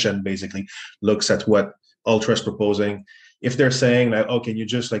 the coalition basically looks at what Ultra is proposing. If they're saying like, oh, can you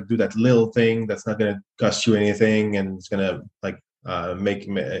just like do that little thing that's not going to cost you anything and it's going to like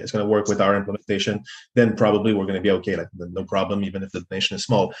it's going to work with our implementation, then probably we're going to be okay, like no problem, even if the donation is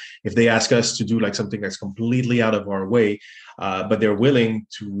small. If they ask us to do like something that's completely out of our way, but they're willing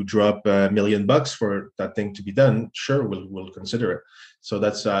to drop $1 million for that thing to be done, sure, we'll consider it. So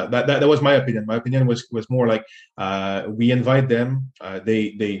that's that was my opinion. My opinion was more like we invite them,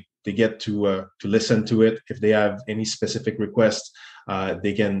 they get to listen to it. If they have any specific requests,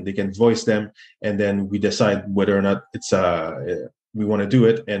 they can voice them, and then we decide whether or not it's we want to do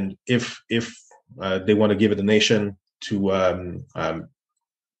it. And if they want to give a donation to kind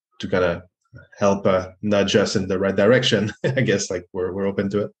of help nudge us in the right direction, I guess like we're open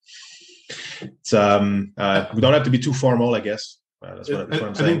to it. It's we don't have to be too formal, I guess. That's what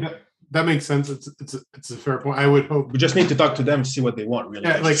I'm saying. I think that makes sense. It's a fair point. I would hope we just need to talk to them, see what they want. Really,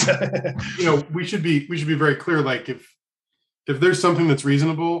 yeah, like we should be very clear. Like if there's something that's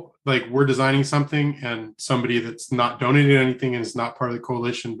reasonable, like we're designing something and somebody that's not donating anything and is not part of the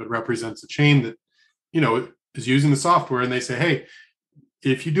coalition but represents a chain that is using the software, and they say, hey,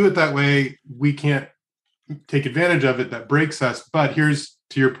 if you do it that way, we can't take advantage of it. That breaks us. But here's,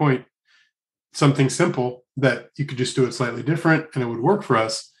 to your point, something simple that you could just do it slightly different and it would work for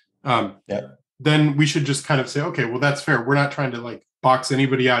us. Then we should just kind of say, okay, well, that's fair. We're not trying to like box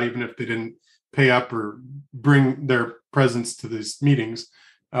anybody out, even if they didn't pay up or bring their presence to these meetings,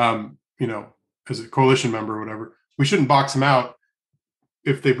 as a coalition member or whatever. We shouldn't box them out.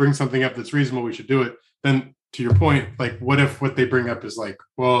 If they bring something up that's reasonable, we should do it. Then to your point, like what if what they bring up is like,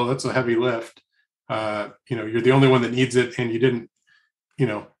 well, that's a heavy lift. You're the only one that needs it and you didn't,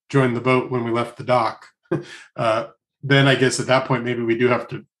 join the boat when we left the dock. Then I guess at that point, maybe we do have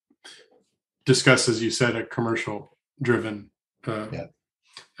to discuss, as you said, a commercial driven approach.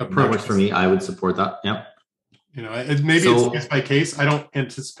 That works for me. I would support that. Yeah. Maybe it's case by case. I don't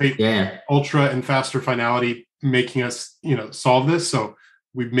anticipate ultra and faster finality making us, solve this. So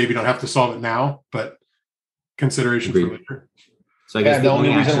we maybe don't have to solve it now, but consideration for later. So I guess the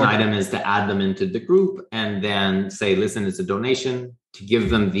only action item is to add them into the group and then say, listen, it's a donation, to give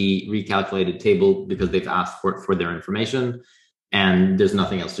them the recalculated table because they've asked for their information. And there's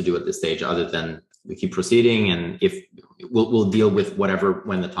nothing else to do at this stage other than we keep proceeding. And if we'll deal with whatever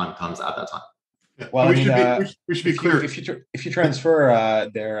when the time comes at that time. Yeah. Well, we should be clear. If you transfer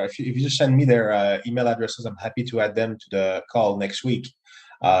if you just send me their email addresses, I'm happy to add them to the call next week.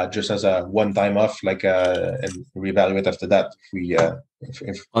 Just as a one-time off, like and reevaluate after that.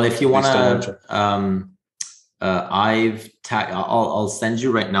 If you want to, I'll send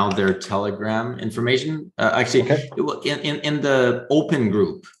you right now their Telegram information. In the open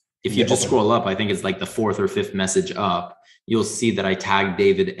group, if you just scroll up, I think it's like the 4th or 5th message up. You'll see that I tagged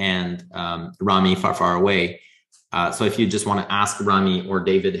David and Rami far away. So if you just want to ask Rami or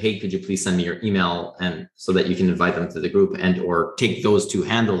David, hey, could you please send me your email, and so that you can invite them to the group, and or take those 2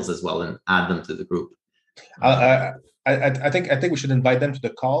 handles as well and add them to the group. I think we should invite them to the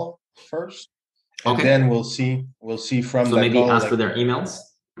call first, and then we'll see from. So maybe call, ask for their emails.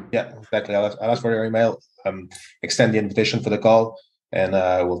 Yeah, exactly. I'll ask for their email. Extend the invitation for the call, and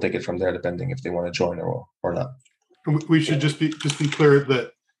we'll take it from there, depending if they want to join or not. We should just be clear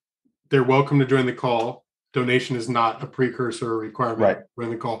that they're welcome to join the call. Donation is not a precursor or requirement for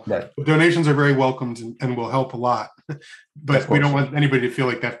the call. Right. But donations are very welcomed and will help a lot. But we don't want anybody to feel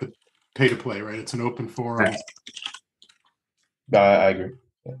like they have to pay to play, right? It's an open forum. Right. I agree.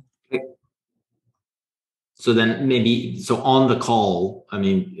 Yeah. So then on the call,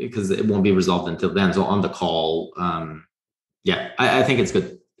 because it won't be resolved until then. So on the call, I think it's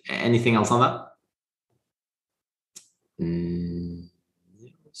good. Anything else on that?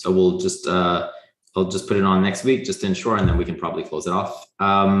 So we'll just... I'll just put it on next week just to ensure, and then we can probably close it off.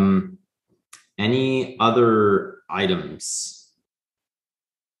 Any other items?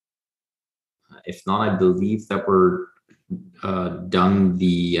 If not, I believe that we're done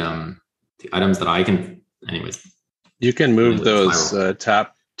the items that I can. Anyways, you can move those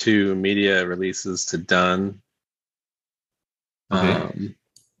top 2 media releases to done. Okay.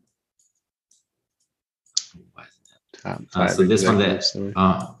 So this one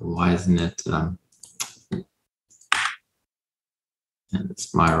why isn't it? And the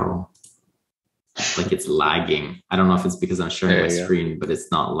spiral. like it's lagging. I don't know if it's because I'm sharing my screen, but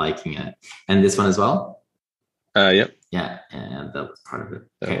it's not liking it. And this one as well? Yep. Yeah, and that was part of it.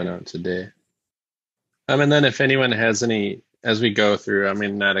 That went out today. And then if anyone has any, as we go through, I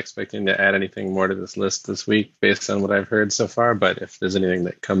mean, not expecting to add anything more to this list this week based on what I've heard so far, but if there's anything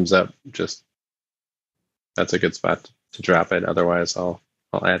that comes up, just that's a good spot to drop it. Otherwise, I'll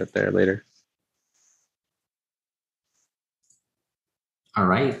add it there later. All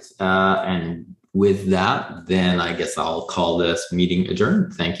right. And with that, then I guess I'll call this meeting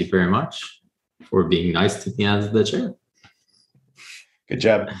adjourned. Thank you very much for being nice to me as the chair. Good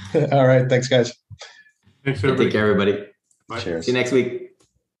job. All right. Thanks, guys. Thanks, everybody. Take care, everybody. Bye. Cheers. See you next week.